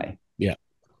naked eye. Yeah.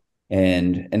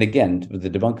 And again, with the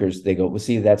debunkers, they go, well,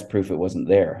 see, that's proof it wasn't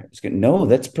there. It's good. No,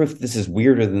 that's proof this is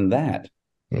weirder than that.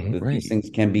 Mhm. That Right. these things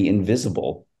can be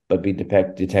invisible, but be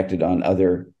detected on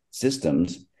other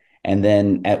systems, and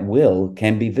then at will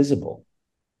can be visible.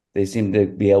 They seem to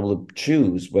be able to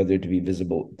choose whether to be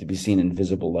visible, to be seen in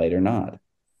visible light or not.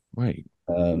 Right.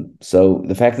 So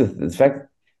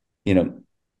you know,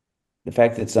 the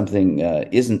fact that something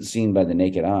isn't seen by the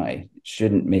naked eye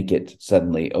shouldn't make it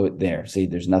suddenly, oh, there, see,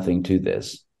 there's nothing to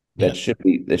this. Yeah.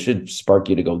 That should spark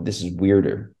you to go, this is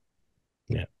weirder.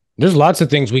 Yeah. There's lots of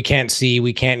things we can't see,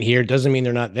 we can't hear. Doesn't mean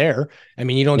they're not there. I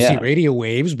mean, you don't see Yeah. radio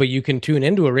waves, but you can tune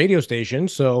into a radio station.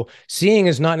 So seeing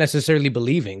is not necessarily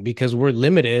believing because we're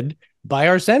limited by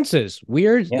our senses. We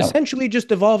are Yeah. essentially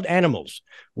just evolved animals.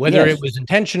 Whether Yes. it was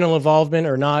intentional involvement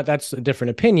or not, that's a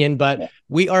different opinion, but Yeah.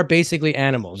 we are basically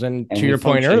animals. And And to we your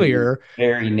point function in a earlier,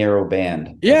 very narrow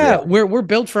band. yeah, we're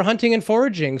built for hunting and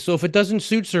foraging. So if it doesn't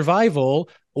suit survival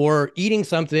or eating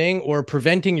something or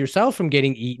preventing yourself from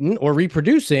getting eaten or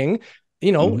reproducing,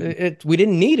 we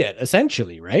didn't need it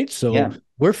essentially, right? So Yeah.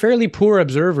 we're fairly poor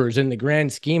observers in the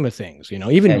grand scheme of things.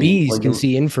 Even Yeah, bees can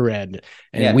see infrared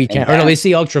and yeah, we and can't, or no, they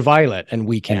see ultraviolet and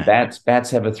we and can't.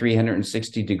 bats have a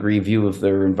 360-degree view of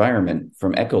their environment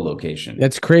from echolocation.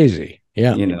 That's crazy.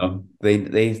 Yeah.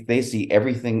 They see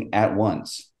everything at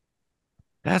once.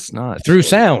 That's nuts. Through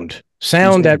sound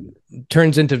that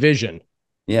turns into vision.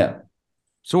 Yeah.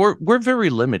 So we're very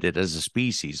limited as a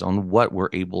species on what we're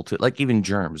able to, like even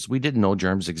germs. We didn't know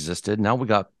germs existed. Now we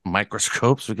got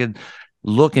microscopes. We could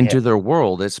look into their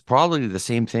world. It's probably the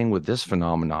same thing with this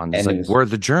phenomenon. It's like we're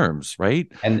the germs,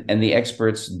 right? And the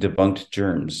experts debunked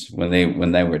germs when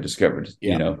they were discovered.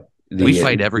 Yeah. We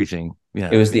fight everything. Yeah.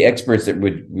 It was the experts that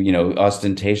would,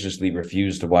 ostentatiously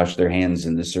refuse to wash their hands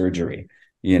in the surgery,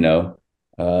 and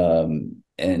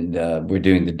we're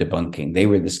doing the debunking. They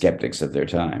were the skeptics of their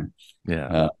time.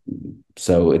 Yeah.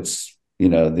 So it's,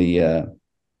 the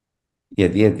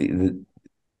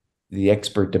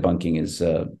expert debunking is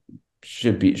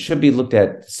should be looked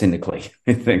at cynically,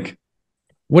 I think.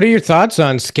 What are your thoughts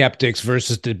on skeptics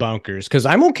versus debunkers? Because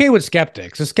I'm okay with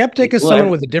skeptics. A skeptic is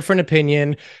someone with a different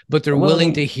opinion, but they're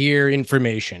willing to hear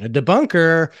information. A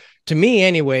debunker, to me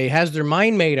anyway, has their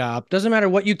mind made up. Doesn't matter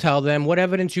what you tell them, what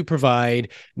evidence you provide.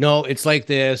 No, it's like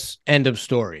this. End of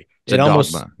story. It's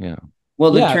almost dogma. Yeah.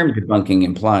 Well, the term debunking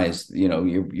implies,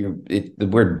 the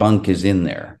word bunk is in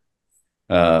there.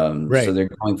 Right. So they're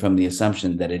going from the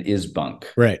assumption that it is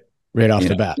bunk. Right off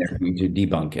the bat. They're going to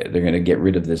debunk it. They're going to get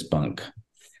rid of this bunk.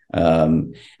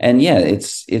 And yeah, it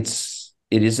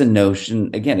is a notion.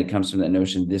 Again, it comes from that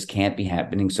notion this can't be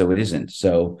happening, so it isn't.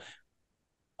 So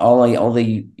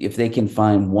if they can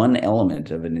find one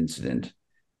element of an incident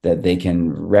that they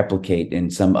can replicate in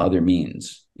some other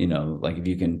means, like if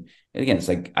you can, again, it's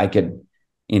like I could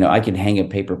hang a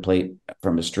paper plate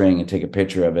from a string and take a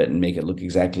picture of it and make it look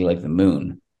exactly like the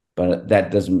moon, but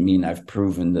that doesn't mean I've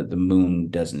proven that the moon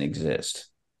doesn't exist.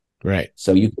 Right.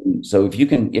 So if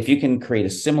you can create a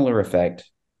similar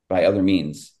effect by other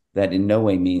means, that in no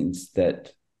way means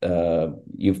that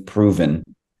you've proven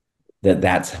that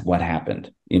that's what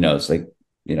happened. It's like,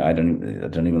 I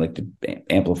don't even like to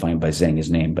amplify him by saying his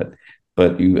name, but I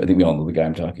think we all know the guy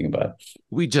I'm talking about.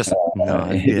 We just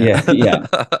yeah.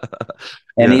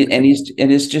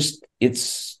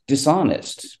 It's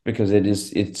dishonest because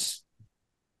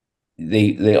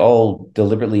they all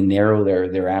deliberately narrow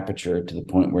their aperture to the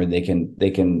point where they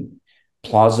can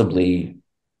plausibly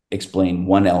explain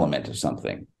one element of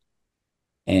something,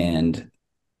 and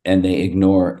they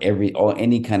ignore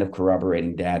any kind of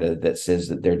corroborating data that says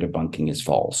that their debunking is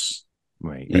false.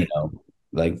 Right.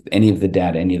 Like any of the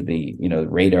data, any of the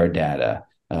radar data,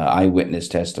 eyewitness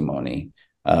testimony,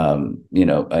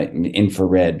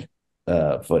 infrared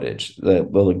footage.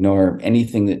 They'll ignore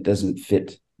anything that doesn't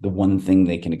fit the one thing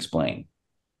they can explain.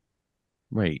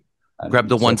 Right. Grab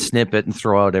the one snippet and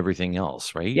throw out everything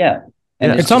else, right? Yeah.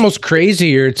 And it's almost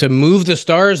crazier to move the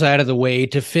stars out of the way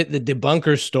to fit the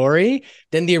debunker story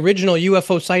than the original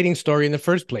UFO sighting story in the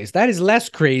first place. That is less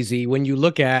crazy when you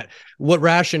look at what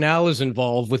rationale is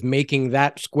involved with making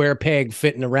that square peg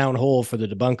fit in a round hole for the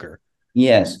debunker.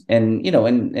 Yes. And,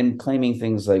 and claiming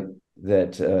things like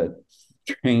that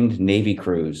trained Navy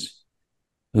crews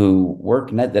who work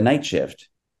the night shift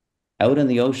out in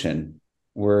the ocean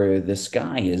where the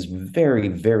sky is very,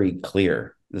 very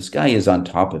clear. The sky is on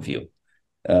top of you,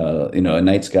 a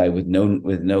night sky with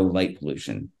no light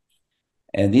pollution.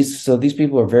 And these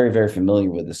people are very, very familiar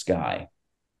with the sky.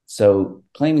 So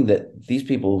claiming that these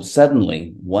people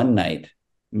suddenly one night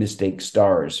mistake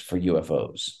stars for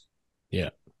UFOs. Yeah.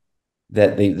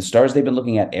 That the stars they've been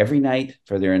looking at every night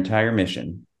for their entire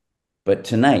mission, but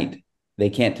tonight they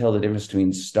can't tell the difference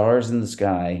between stars in the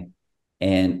sky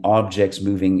and objects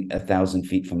moving 1,000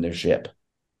 feet from their ship.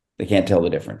 They can't tell the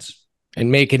difference.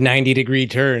 And making 90-degree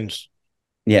turns.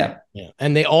 Yeah. Yeah.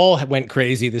 And they all went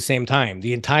crazy at the same time.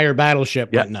 The entire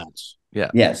battleship went nuts.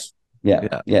 Yeah. Yes.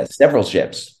 Yeah. Yeah. Several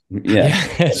ships. Yeah.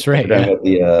 That's right. About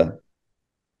the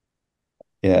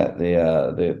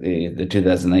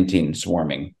 2019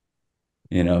 swarming,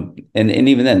 and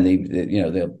even then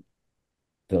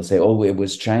they'll say, oh, it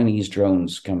was Chinese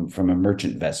drones come from a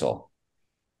merchant vessel.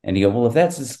 And you go, well, if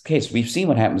that's the case, we've seen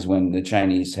what happens when the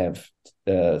Chinese have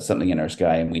something in our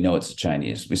sky and we know it's the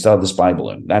Chinese. We saw the spy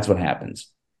balloon. That's what happens.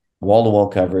 Wall-to-wall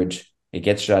coverage. It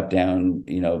gets shot down.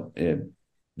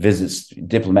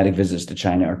 Diplomatic visits to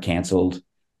China are canceled.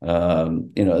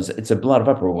 It's a lot of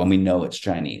uproar when we know it's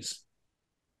Chinese.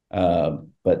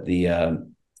 But because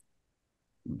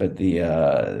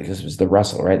it was the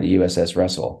Russell, right? The USS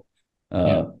Russell.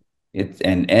 It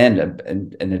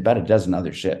and about a dozen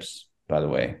other ships, by the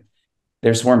way.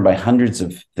 They're swarmed by hundreds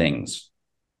of things.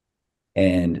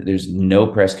 And there's no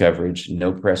press coverage,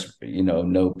 no press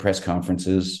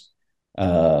conferences,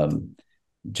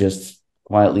 just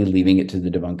quietly leaving it to the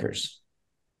debunkers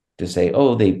to say,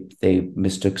 oh, they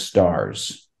mistook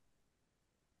stars.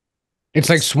 It's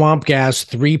like swamp gas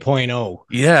 3.0.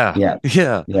 Yeah.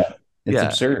 It's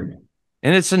absurd.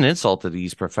 And it's an insult to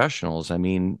these professionals. I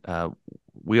mean,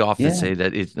 we often say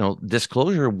that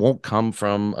disclosure won't come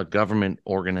from a government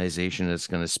organization that's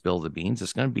going to spill the beans.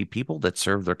 It's going to be people that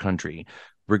serve their country,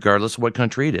 regardless of what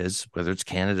country it is, whether it's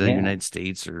Canada, United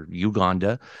States, or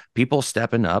Uganda. People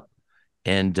stepping up.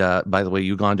 And by the way,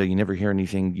 Uganda, you never hear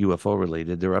anything UFO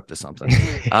related. They're up to something.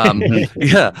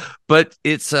 But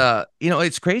it's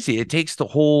it's crazy. It takes the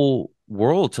whole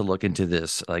world to look into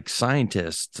this, like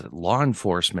scientists, law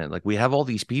enforcement. Like we have all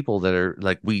these people that are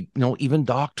like, even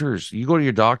doctors. You go to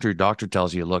your doctor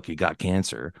tells you, look, you got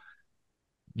cancer.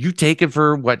 You take it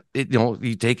for what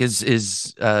you take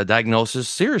his diagnosis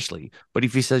seriously. But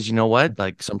if he says, you know what,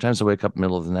 like sometimes I wake up in the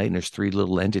middle of the night and there's three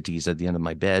little entities at the end of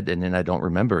my bed and then I don't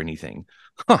remember anything.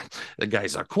 The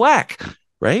guy's a quack,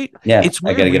 right? Yeah, it's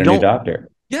weird. I got to get a new doctor.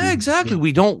 Yeah, exactly.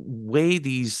 We don't weigh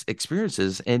these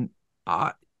experiences. And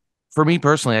for me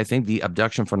personally, I think the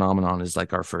abduction phenomenon is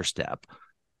like our first step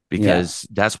because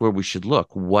that's where we should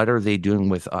look. What are they doing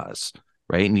with us?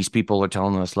 Right. And these people are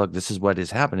telling us, look, this is what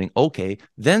is happening. Okay.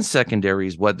 Then secondary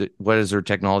is what is their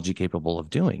technology capable of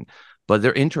doing? But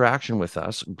their interaction with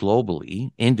us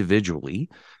globally, individually,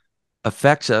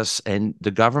 affects us, and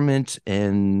the government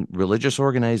and religious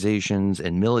organizations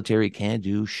and military can't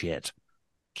do shit.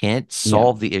 Can't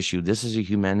solve the issue. This is a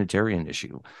humanitarian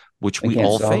issue, which we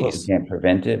all face. We can't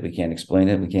prevent it. We can't explain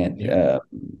it. We can't.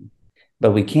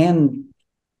 But we can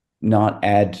not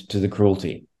add to the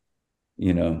cruelty.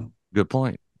 Good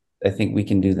point. I think we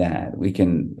can do that. We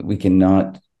can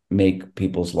not make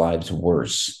people's lives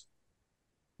worse.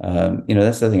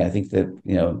 That's the thing. I think that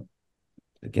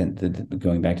again,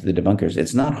 going back to the debunkers,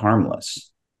 it's not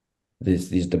harmless. The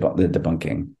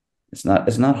debunking, it's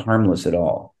not harmless at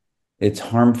all. It's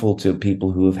harmful to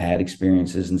people who have had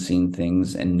experiences and seen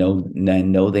things and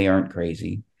know they aren't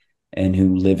crazy, and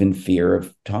who live in fear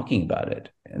of talking about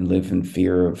it and live in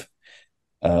fear of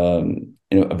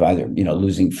of either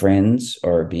losing friends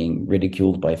or being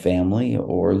ridiculed by family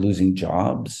or losing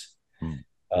jobs,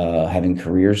 having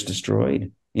careers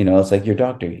destroyed. It's like your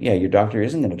doctor. Yeah, your doctor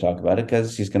isn't going to talk about it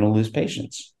because he's going to lose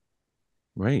patients.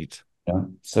 Right.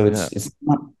 So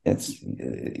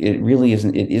it really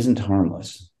isn't. It isn't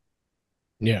harmless.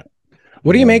 Yeah.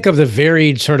 What do you make of the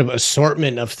varied sort of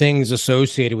assortment of things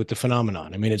associated with the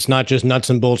phenomenon? I mean, it's not just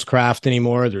nuts and bolts craft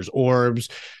anymore. There's orbs.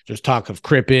 There's talk of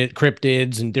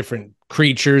cryptids and different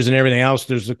creatures and everything else.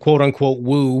 There's the quote unquote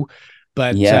woo.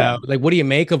 But what do you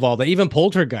make of all that? Even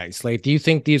poltergeists. Like, do you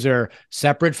think these are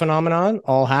separate phenomenon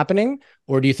all happening?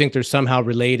 Or do you think they're somehow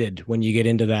related when you get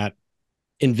into that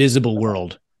invisible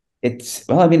world? It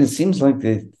seems like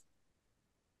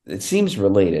it seems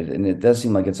related, and it does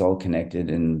seem like it's all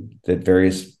connected, and that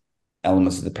various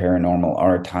elements of the paranormal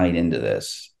are tied into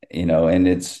this, and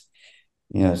it's,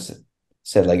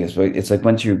 said like it's like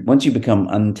once you become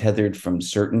untethered from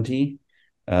certainty,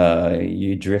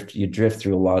 you drift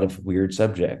through a lot of weird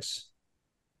subjects,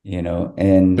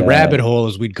 and The rabbit hole,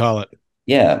 as we'd call it.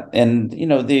 yeah, and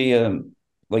the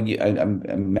like I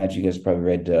imagine you guys probably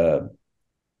read the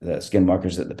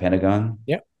Skinwalkers at the Pentagon.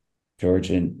 Yeah. George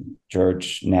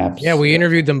Yeah, Knapp's. we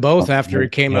interviewed them both after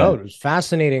it came Yeah, out. It was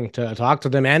fascinating to talk to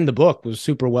them, and the book was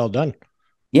super well done.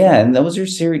 yeah, and those are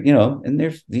serious, and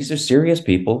these are serious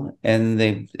people,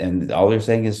 and all they're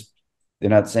saying is they're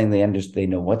not saying they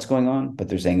know what's going on, but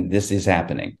they're saying this is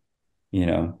happening. You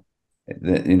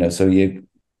know, so you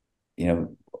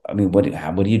know, I mean, what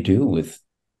do you do with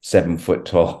 7 foot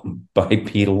tall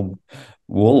bipedal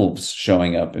wolves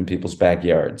showing up in people's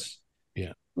backyards?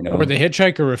 Yeah. You Or the know,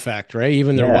 hitchhiker effect, right?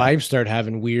 Even their yeah, wives start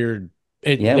having weird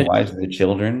yeah. it Wives of the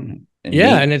children and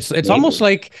yeah, and it's almost neighbors.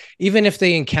 like even if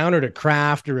they encountered a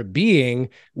craft or a being,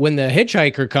 when the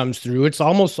hitchhiker comes through, it's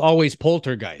almost always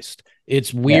poltergeist.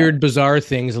 It's Yeah, weird, bizarre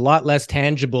things, a lot less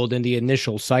tangible than the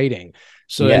initial sighting.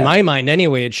 So in yeah, my mind,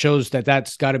 anyway, it shows that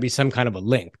that's got to be some kind of a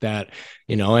link that,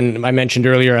 and I mentioned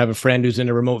earlier, I have a friend who's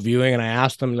into remote viewing, and I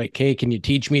asked him like, hey, can you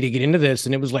teach me to get into this?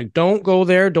 And it was like, don't go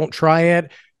there, don't try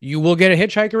it. You will get a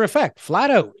hitchhiker effect, flat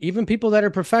out. Even people that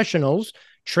are professionals,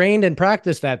 trained and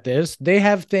practiced at this, they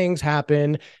have things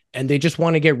happen and they just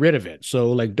want to get rid of it.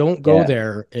 So like, don't go yeah.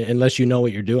 there unless you know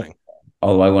what you're doing.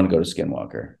 Although I want to go to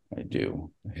Skinwalker, I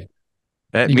do.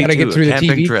 You Me got to get too. A through the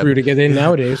camping TV trip. crew to get in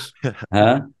nowadays.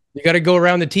 Huh? You got to go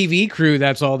around the TV crew.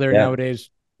 That's all there Yeah, nowadays.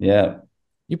 yeah.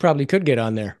 You probably could get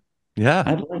on there. Yeah,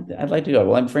 I'd like to go.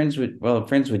 Well, I'm friends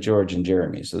with George and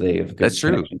Jeremy, so they have that's good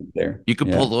true. connections there. You could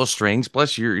Yeah, pull those strings.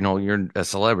 Plus, you're a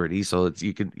celebrity, so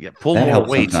you could pull that more helps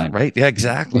weight, sometimes. right? Yeah,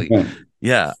 exactly.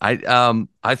 Yeah,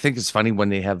 I think it's funny when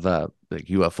they have like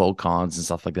UFO cons and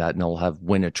stuff like that, and they'll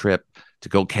win a trip to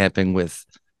go camping with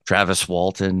Travis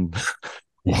Walton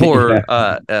or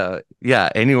Yeah, yeah,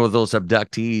 any of those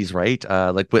abductees, right?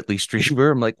 Like Whitley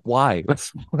Strieber. I'm like, why?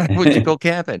 Why would you go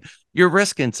camping? You're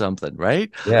risking something,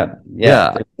 right? yeah, yeah.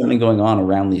 Yeah. There's something going on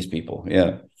around these people.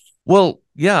 Yeah, Well,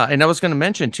 yeah, and I was going to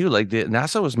mention too, like the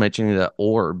NASA was mentioning that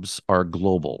orbs are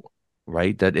global,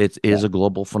 right? That it yeah, is a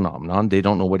global phenomenon. They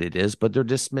don't know what it is, but they're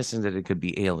dismissing that it could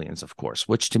be aliens, of course,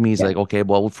 which to me is yeah, like, okay,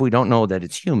 well, if we don't know that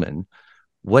it's human,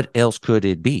 what else could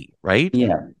it be, right?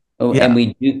 yeah. Oh, and Yeah,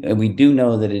 we do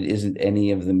know that it isn't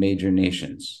any of the major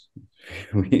nations.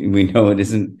 We know it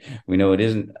isn't. We know it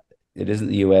isn't. It isn't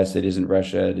the U.S. It isn't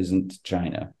Russia. It isn't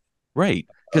China. right.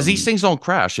 Because these Um, things don't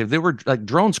crash. If they were like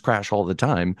drones crash all the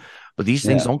time, but these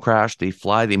things yeah, don't crash. They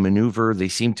fly, they maneuver, they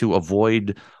seem to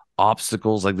avoid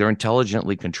obstacles. Like they're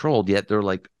intelligently controlled, yet they're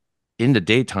like in the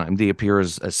daytime, they appear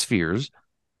as spheres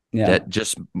yeah, that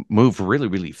just move really,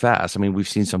 really fast. I mean, we've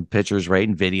seen some pictures, right,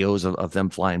 and videos of them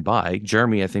flying by.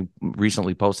 Jeremy, I think,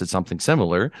 recently posted something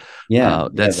similar yeah, yeah.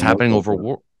 that's The happening local. over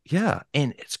war. Yeah,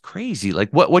 and it's crazy. Like,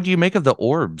 what do you make of the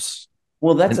orbs?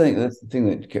 Well, And that's the thing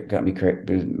that got me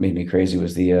made me crazy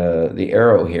was the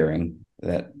Arrow hearing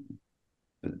that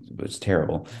was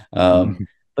terrible.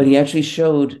 But he actually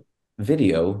showed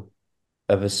video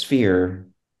of a sphere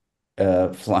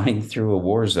flying through a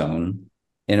war zone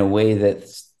in a way that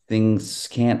things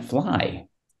can't fly.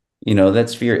 The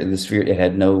sphere, it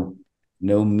had no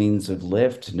means of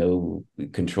lift, no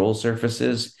control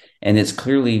surfaces, and it's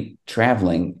clearly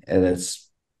traveling. It's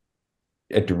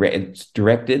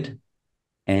directed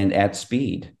and at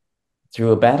speed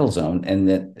through a battle zone, and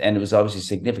it was obviously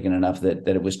significant enough that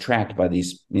it was tracked by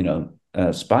these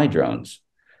spy drones.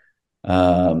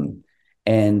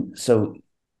 And so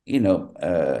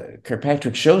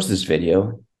Kirkpatrick shows this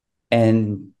video,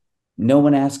 and no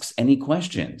one asks any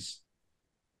questions.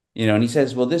 And he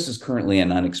says, "Well, this is currently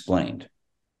an unexplained."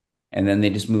 And then they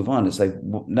just move on. It's like,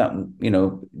 no,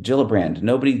 Gillibrand.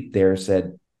 Nobody there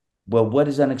said, "Well, what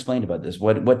is unexplained about this?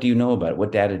 What do you know about it?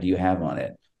 What data do you have on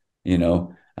it?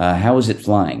 How is it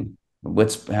flying?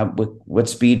 What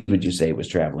speed would you say it was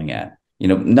traveling at?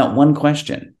 Not one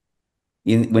question.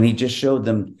 When he just showed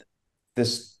them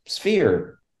this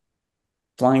sphere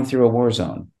flying through a war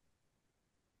zone.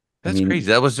 I that's crazy. mean,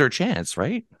 That was their chance,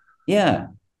 right? yeah,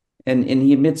 and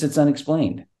he admits it's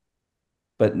unexplained,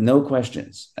 but no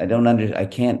questions. I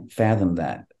can't fathom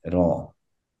that at all.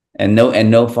 And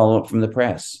no follow up from the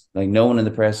press. Like no one in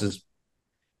the press is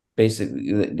basically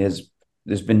has.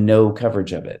 There's been no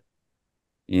coverage of it.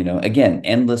 Again,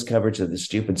 endless coverage of the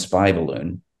stupid spy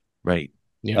balloon, Right.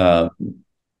 Yeah. uh,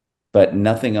 but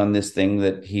nothing on this thing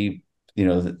that the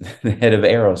head of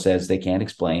Arrow says they can't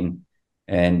explain.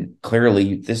 And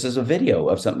clearly, this is a video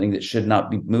of something that should not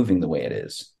be moving the way it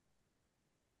is.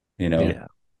 You know, Yeah.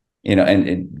 and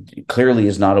it clearly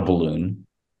is not a balloon.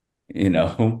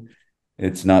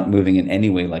 It's not moving in any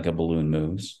way like a balloon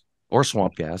moves. Or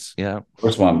swamp gas. Yeah.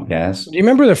 Or swamp gas. Do you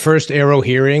remember the first Arrow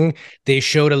hearing? They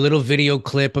showed a little video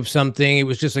clip of something. It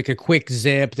was just like a quick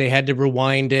zip. They had to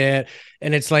rewind it.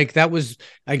 And it's like, that was,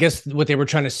 I guess what they were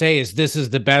trying to say is this is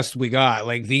the best we got.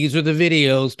 Like, these are the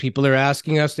videos people are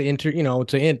asking us to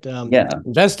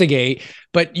investigate.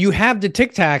 But you have the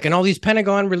Tic Tac and all these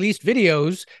Pentagon released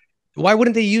videos. Why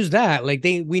wouldn't they use that? Like,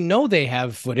 we know they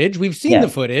have footage. We've seen the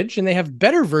footage, and they have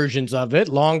better versions of it,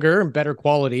 longer and better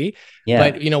quality.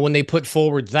 Yeah. But, when they put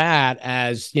forward that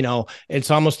as,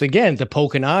 it's almost, again, to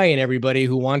poke an eye in everybody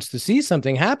who wants to see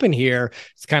something happen here.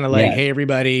 It's kind of like, hey,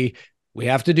 everybody, we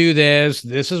have to do this.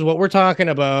 This is what we're talking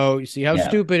about. You see how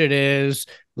stupid it is.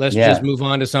 Let's just move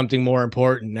on to something more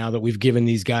important now that we've given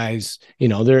these guys,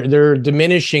 they're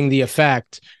diminishing the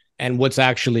effect and what's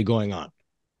actually going on.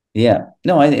 Yeah,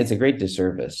 no, it's a great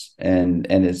disservice, and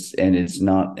it's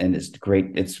not, and it's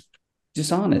great. It's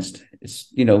dishonest. It's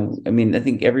I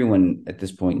think everyone at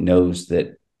this point knows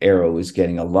that Arrow is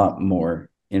getting a lot more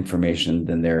information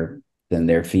than they're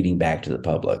feeding back to the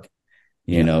public.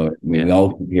 We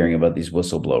all keep hearing about these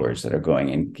whistleblowers that are going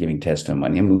and giving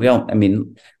testimony.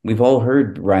 We've all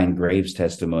heard Ryan Graves'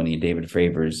 testimony, David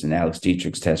Fravers and Alex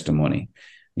Dietrich's testimony.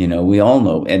 We all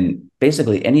know, and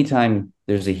basically anytime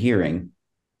there's a hearing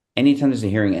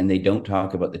and they don't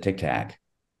talk about the Tic Tac,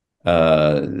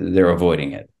 they're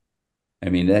avoiding it.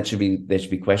 That should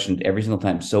be questioned every single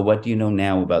time. So what do you know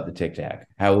now about the Tic Tac?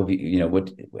 How have you, what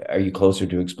are you closer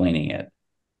to explaining it?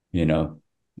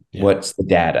 What's the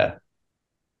data?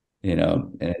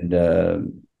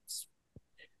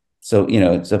 So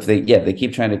if they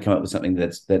keep trying to come up with something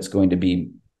that's going to be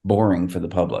boring for the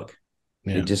public.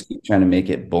 They just keep trying to make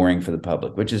it boring for the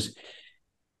public, which is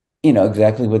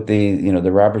exactly what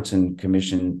the Robertson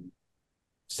Commission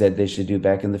said they should do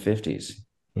back in the 50s.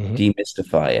 Mm-hmm.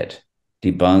 Demystify it,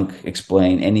 debunk,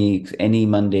 explain any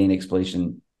mundane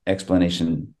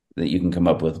explanation that you can come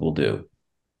up with will do.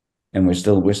 And we're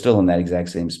still in that exact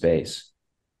same space.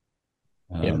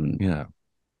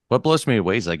 What blows me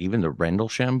away is like even the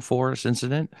Rendlesham Forest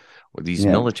incident where these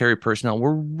military personnel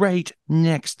were right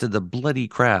next to the bloody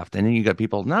craft. And then you got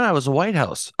people, it was a White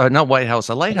House. Not White House,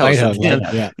 a lighthouse. At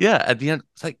the end,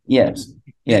 it's like, yes.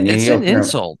 It's an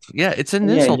insult. Yeah, it's an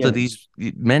insult to these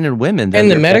men and women. And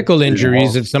the medical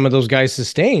injuries that some of those guys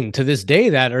sustained to this day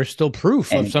that are still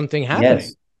proof of something happening.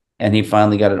 Yes. And he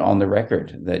finally got it on the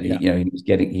record that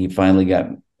he finally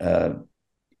got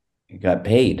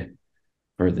paid.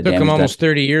 It took him almost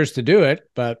 30 years to do it,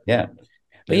 but saying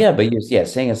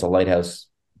it's a lighthouse.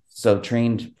 So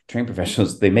trained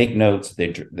professionals, they make notes.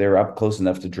 They're up close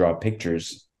enough to draw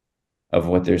pictures of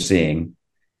what they're seeing,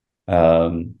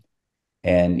 but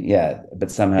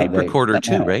somehow tape recorder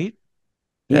too, right?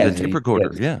 Yeah, the tape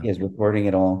recorder. He's recording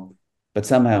it all, but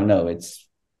somehow it's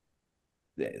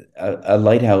a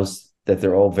lighthouse that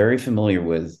they're all very familiar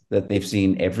with, that they've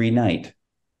seen every night.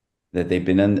 That they've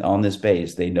been on this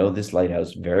base, they know this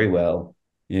lighthouse very well.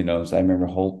 So I remember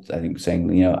Holt, I think,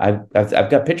 saying, I've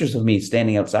got pictures of me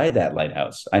standing outside that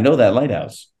lighthouse. I know that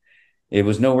lighthouse. It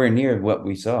was nowhere near what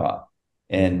we saw,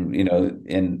 and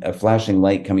and a flashing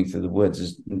light coming through the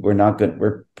woods we're not good.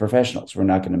 We're professionals. We're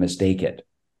not going to mistake it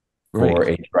for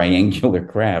a triangular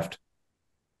craft.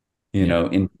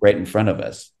 Right in front of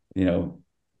us.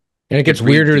 And it gets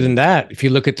weirder than that. If you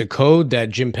look at the code that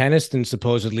Jim Peniston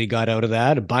supposedly got out of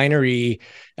that, a binary,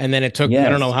 and then it took, I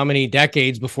don't know how many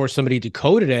decades before somebody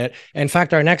decoded it. In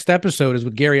fact, our next episode is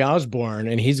with Gary Osborne,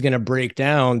 and he's going to break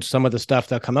down some of the stuff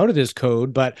that come out of this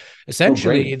code. But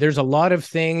essentially, there's a lot of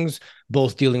things,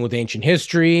 both dealing with ancient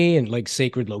history and like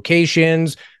sacred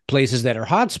locations, places that are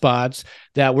hotspots,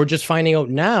 that we're just finding out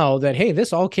now that, hey,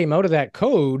 this all came out of that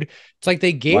code. It's like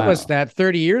they gave us that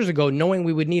 30 years ago, knowing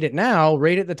we would need it now,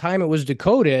 right at the time it was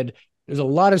decoded. There's a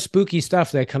lot of spooky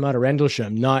stuff that come out of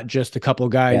Rendlesham, not just a couple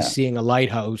of guys seeing a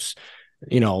lighthouse.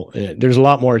 There's a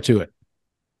lot more to it.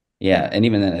 Yeah. And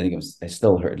even then, I think I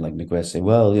still heard like McGuest say,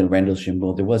 well, Rendlesham,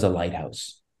 there was a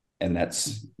lighthouse. And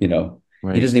that's, he doesn't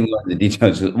even go into the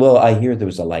details. Well, I hear there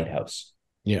was a lighthouse.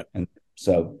 Yeah. And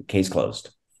so case closed.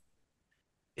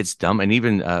 It's dumb. And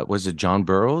even, was it John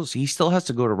Burroughs? He still has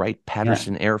to go to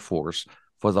Wright-Patterson Air Force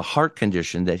for the heart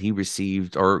condition that he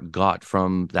received or got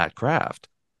from that craft.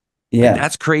 Yeah.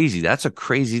 That's crazy. That's a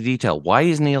crazy detail. Why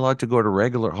isn't he allowed to go to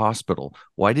regular hospital?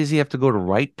 Why does he have to go to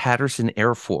Wright-Patterson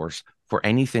Air Force for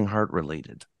anything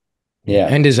heart-related? Yeah.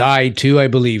 And his eye, too, I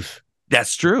believe.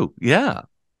 That's true. Yeah.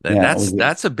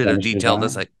 That's a bit of detail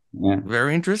that's like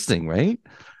very interesting, right?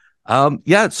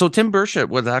 So Tim Burchett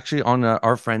was actually on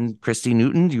our friend Christy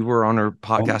Newton. You were on her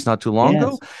podcast not too long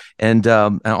ago, and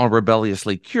on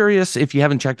Rebelliously Curious. If you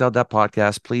haven't checked out that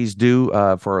podcast, please do.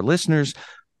 For our listeners,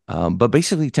 But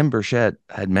basically, Tim Burchett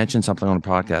had mentioned something on a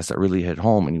podcast that really hit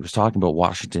home, and he was talking about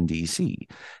Washington, D.C.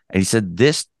 And he said,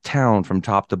 this town from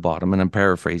top to bottom, and I'm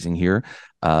paraphrasing here,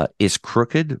 is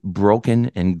crooked,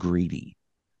 broken, and greedy.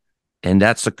 And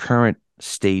that's the current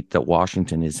state that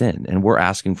Washington is in. And we're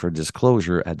asking for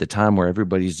disclosure at the time where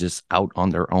everybody's just out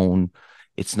on their own.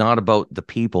 It's not about the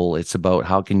people. It's about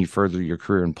how can you further your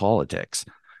career in politics.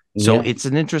 So it's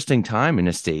an interesting time in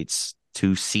the States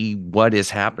to see what is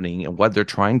happening and what they're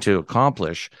trying to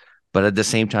accomplish. But at the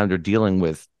same time, they're dealing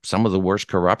with some of the worst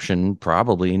corruption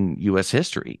probably in U.S.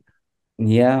 history.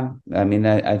 Yeah. I mean,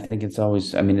 I think it's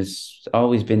always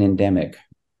been endemic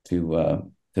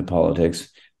to politics,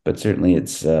 but certainly I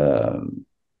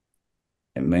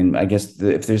guess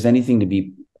if there's anything to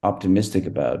be optimistic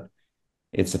about,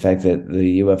 it's the fact that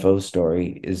the UFO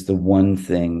story is the one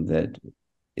thing that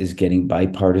is getting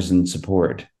bipartisan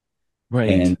support. Right.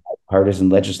 And partisan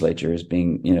legislation is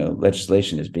being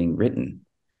written.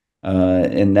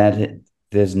 And that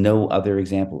there's no other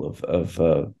example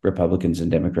of Republicans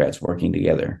and Democrats working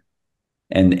together.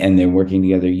 And they're working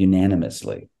together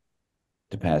unanimously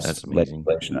to pass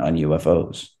legislation on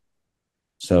UFOs.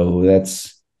 So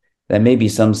that may be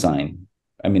some sign.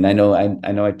 I mean, I know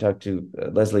I talked to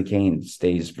Leslie Kane,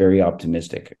 stays very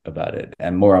optimistic about it,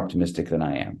 and more optimistic than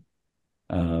I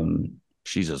am.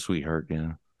 She's a sweetheart,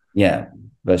 yeah. Yeah,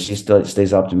 but she still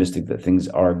stays optimistic that things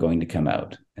are going to come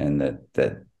out and that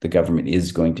the government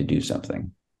is going to do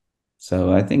something.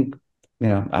 So I think,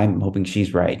 I'm hoping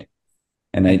she's right.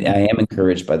 And I am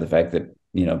encouraged by the fact that,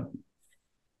 the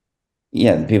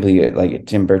people like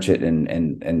Tim Burchett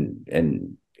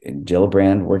and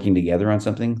Gillibrand working together on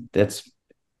something, that's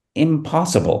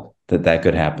impossible that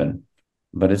could happen,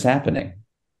 but it's happening,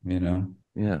 Yeah.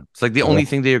 It's like the only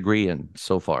thing they agree in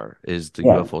so far is the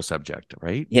UFO subject,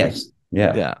 right? Yes.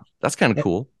 Yeah. Yeah. That's kind of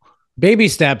cool. Baby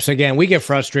steps. Again, we get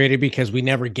frustrated because we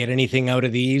never get anything out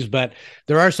of these, but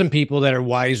there are some people that are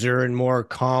wiser and more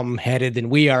calm-headed than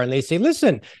we are. And they say,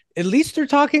 listen, at least they're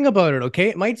talking about it. Okay.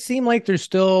 It might seem like they're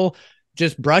still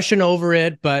just brushing over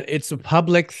it, but it's a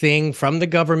public thing from the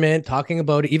government talking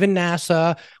about it. Even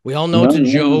NASA, we all know it's a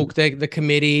joke. The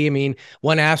committee, I mean,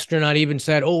 one astronaut even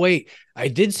said, oh, wait, I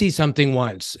did see something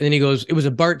once. And he goes, it was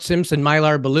a Bart Simpson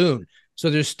Mylar balloon. So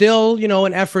there's still,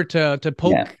 an effort to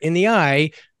poke in the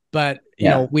eye. But,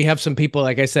 we have some people,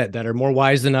 like I said, that are more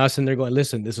wise than us. And they're going,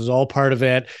 listen, this is all part of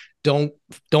it. Don't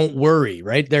worry,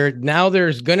 right?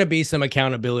 There's going to be some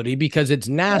accountability because it's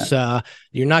NASA. Yeah.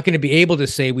 You're not going to be able to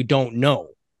say we don't know,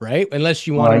 right? Unless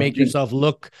you want to make yourself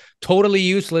look totally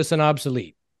useless and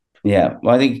obsolete. Yeah.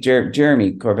 Well, I think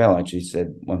Jeremy Corbell actually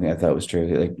said one thing I thought was true,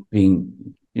 like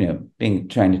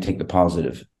trying to take the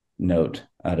positive note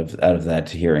out of that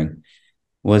hearing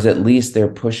was at least they're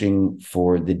pushing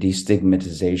for the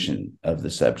destigmatization of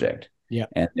the subject. Yeah.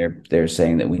 And they're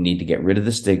saying that we need to get rid of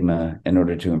the stigma in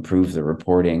order to improve the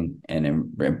reporting and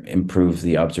improve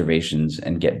the observations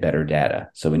and get better data.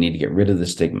 So we need to get rid of the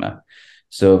stigma.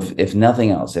 So if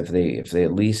nothing else, if they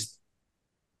at least,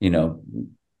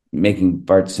 making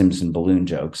Bart Simpson balloon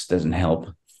jokes doesn't help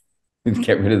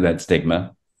get rid of that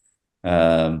stigma.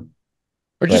 Or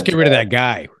just get rid of that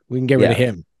guy. We can get rid of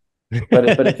him. but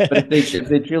if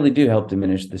they truly do help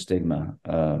diminish the stigma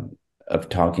of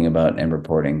talking about and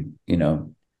reporting,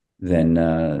 then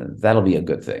that'll be a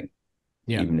good thing.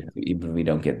 Yeah. Even if we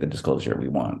don't get the disclosure we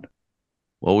want.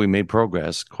 Well, we made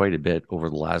progress quite a bit over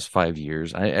the last 5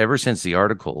 years. Ever since the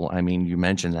article, I mean, you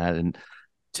mentioned that, and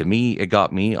to me, it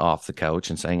got me off the couch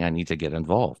and saying I need to get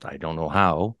involved. I don't know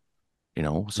how,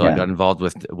 so I got involved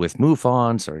with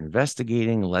MUFO'S, or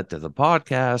investigating, led to the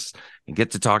podcast, and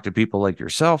get to talk to people like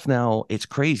yourself now. It's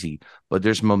crazy, but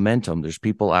there's momentum. There's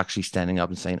people actually standing up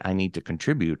and saying, I need to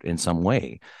contribute in some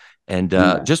way. And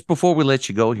just before we let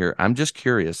you go here, I'm just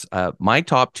curious. My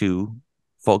top two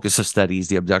focus of studies,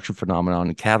 the abduction phenomenon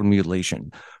and cattle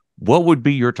mutilation. What would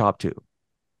be your top two?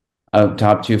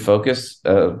 Top two focus?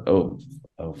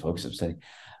 Focus of study.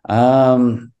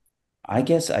 I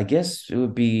guess it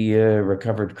would be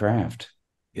recovered craft.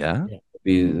 Yeah.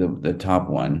 Be the top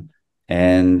one.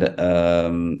 And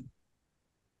then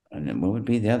what would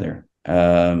be the other?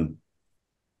 I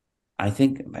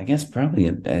guess probably,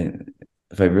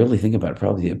 if I really think about it,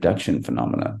 probably the abduction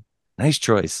phenomena. Nice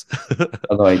choice.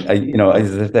 Although as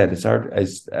I said, it's hard.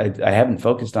 I haven't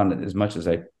focused on it as much as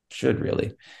I should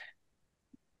really,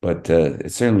 but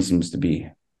it certainly seems to be,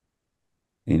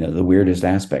 the weirdest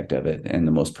aspect of it and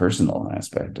the most personal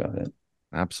aspect of it.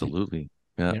 Absolutely.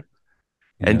 Yeah.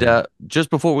 And just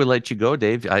before we let you go,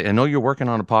 Dave, I know you're working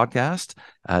on a podcast.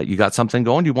 You got something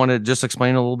going. Do you want to just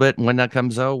explain a little bit when that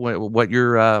comes out, what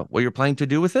you're planning to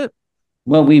do with it?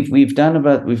 Well, we've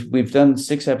done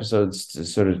 6 episodes to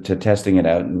sort of to testing it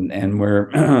out, and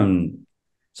we're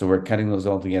so we're cutting those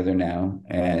all together now,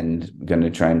 and going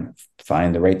to try and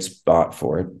find the right spot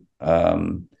for it.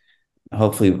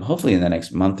 Hopefully in the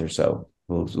next month or so,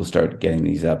 we'll start getting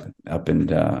these up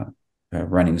and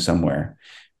running somewhere.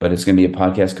 But it's going to be a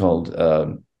podcast called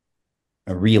a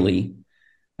Really,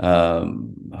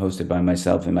 hosted by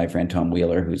myself and my friend Tom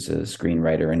Wheeler, who's a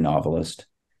screenwriter and novelist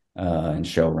and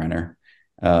showrunner.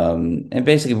 And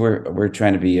basically, we're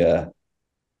trying to be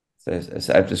as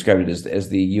I've described it as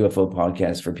the UFO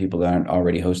podcast for people that aren't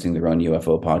already hosting their own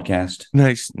UFO podcast.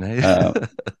 Nice.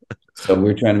 So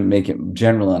we're trying to make it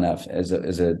general enough as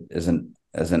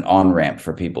an on ramp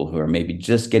for people who are maybe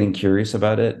just getting curious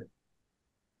about it,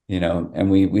 And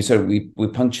we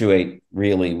punctuate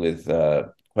really with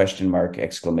question mark,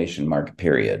 exclamation mark,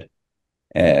 period,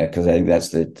 because I think that's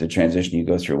the transition you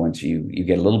go through once you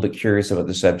get a little bit curious about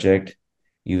the subject.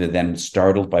 You're then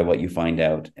startled by what you find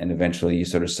out, and eventually you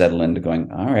sort of settle into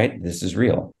going, all right, this is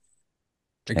real.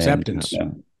 Acceptance.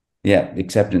 And,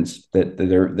 acceptance that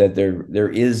there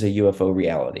is a UFO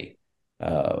reality.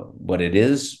 What it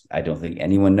is, I don't think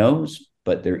anyone knows,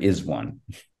 but there is one.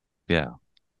 Yeah.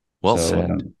 Well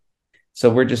said. So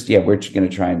we're just going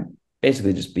to try and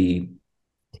basically just be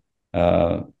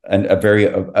an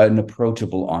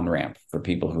approachable on-ramp for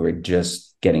people who are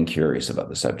just getting curious about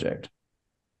the subject.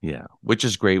 Yeah, which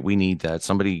is great. We need that.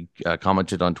 Somebody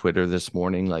commented on Twitter this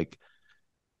morning, like,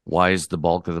 why is the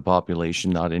bulk of the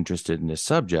population not interested in this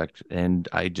subject? And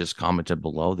I just commented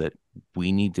below that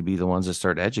we need to be the ones that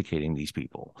start educating these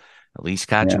people, at least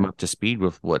catch them up to speed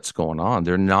with what's going on.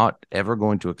 They're not ever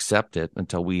going to accept it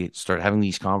until we start having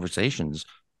these conversations.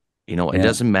 It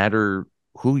doesn't matter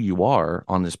who you are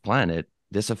on this planet.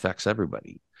 This affects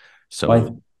everybody. So,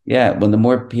 when the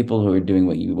more people who are doing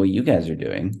what you guys are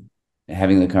doing,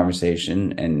 having the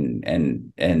conversation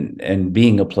and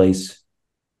being a place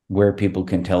where people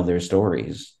can tell their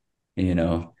stories,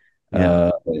 it's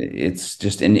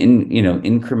just an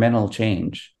incremental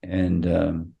change, and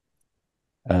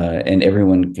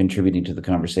everyone contributing to the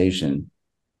conversation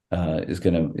is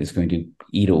going to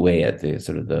eat away at the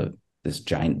sort of this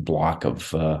giant block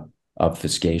of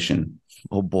obfuscation.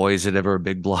 Oh boy, is it ever a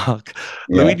big block.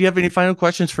 Louis, do you have any final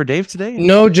questions for Dave today?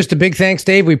 No, just a big thanks,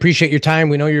 Dave. We appreciate your time.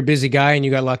 We know you're a busy guy and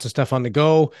you got lots of stuff on the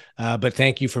go, but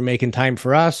thank you for making time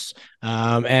for us.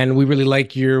 And we really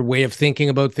like your way of thinking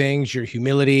about things, your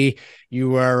humility.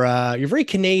 You're very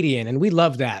Canadian, and we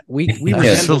love that. We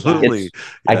absolutely.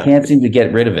 I can't seem to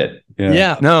get rid of it.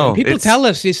 No, and people tell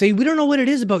us, they say, we don't know what it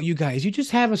is about you guys. You just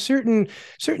have a certain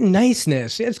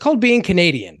niceness. It's called being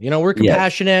Canadian. We're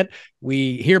compassionate. Yes.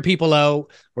 We hear people out.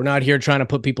 We're not here trying to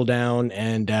put people down.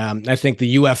 And I think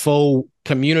the UFO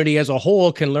community as a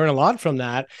whole can learn a lot from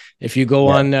that. If you go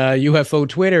on UFO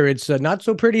Twitter, it's not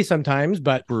so pretty sometimes,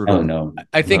 but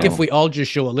I think if we all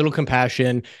just show a little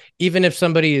compassion, even if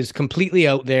somebody is completely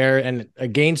out there and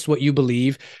against what you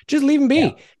believe, just leave them be.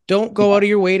 Yeah. Don't go out of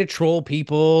your way to troll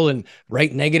people and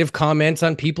write negative comments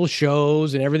on people's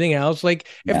shows and everything else. Like,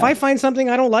 if I find something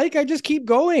I don't like, I just keep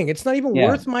going. It's not even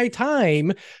worth my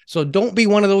time. So don't be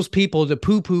one of those people that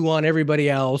poo-poo on everybody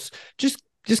else. Just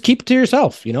keep it to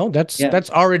yourself. That's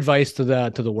our advice to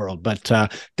the world. But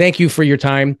thank you for your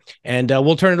time, and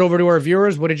we'll turn it over to our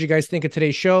viewers. What did you guys think of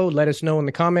today's show? Let us know in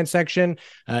the comment section.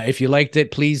 If you liked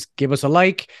it, please give us a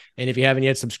like, and if you haven't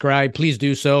yet subscribed, please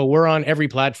do so. We're on every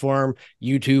platform: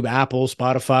 YouTube, Apple,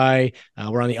 Spotify.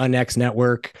 We're on the Unnext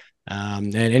network,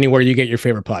 and anywhere you get your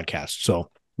favorite podcast.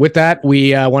 So with that,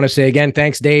 we want to say again,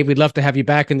 thanks, Dave. We'd love to have you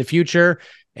back in the future.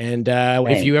 And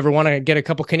if you ever want to get a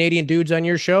couple Canadian dudes on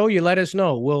your show, you let us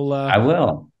know. I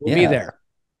will. We'll be there.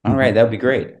 All right, that would be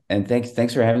great. And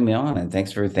thanks for having me on, and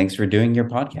thanks for doing your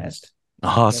podcast.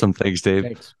 Awesome. Thanks, Dave.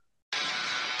 Thanks.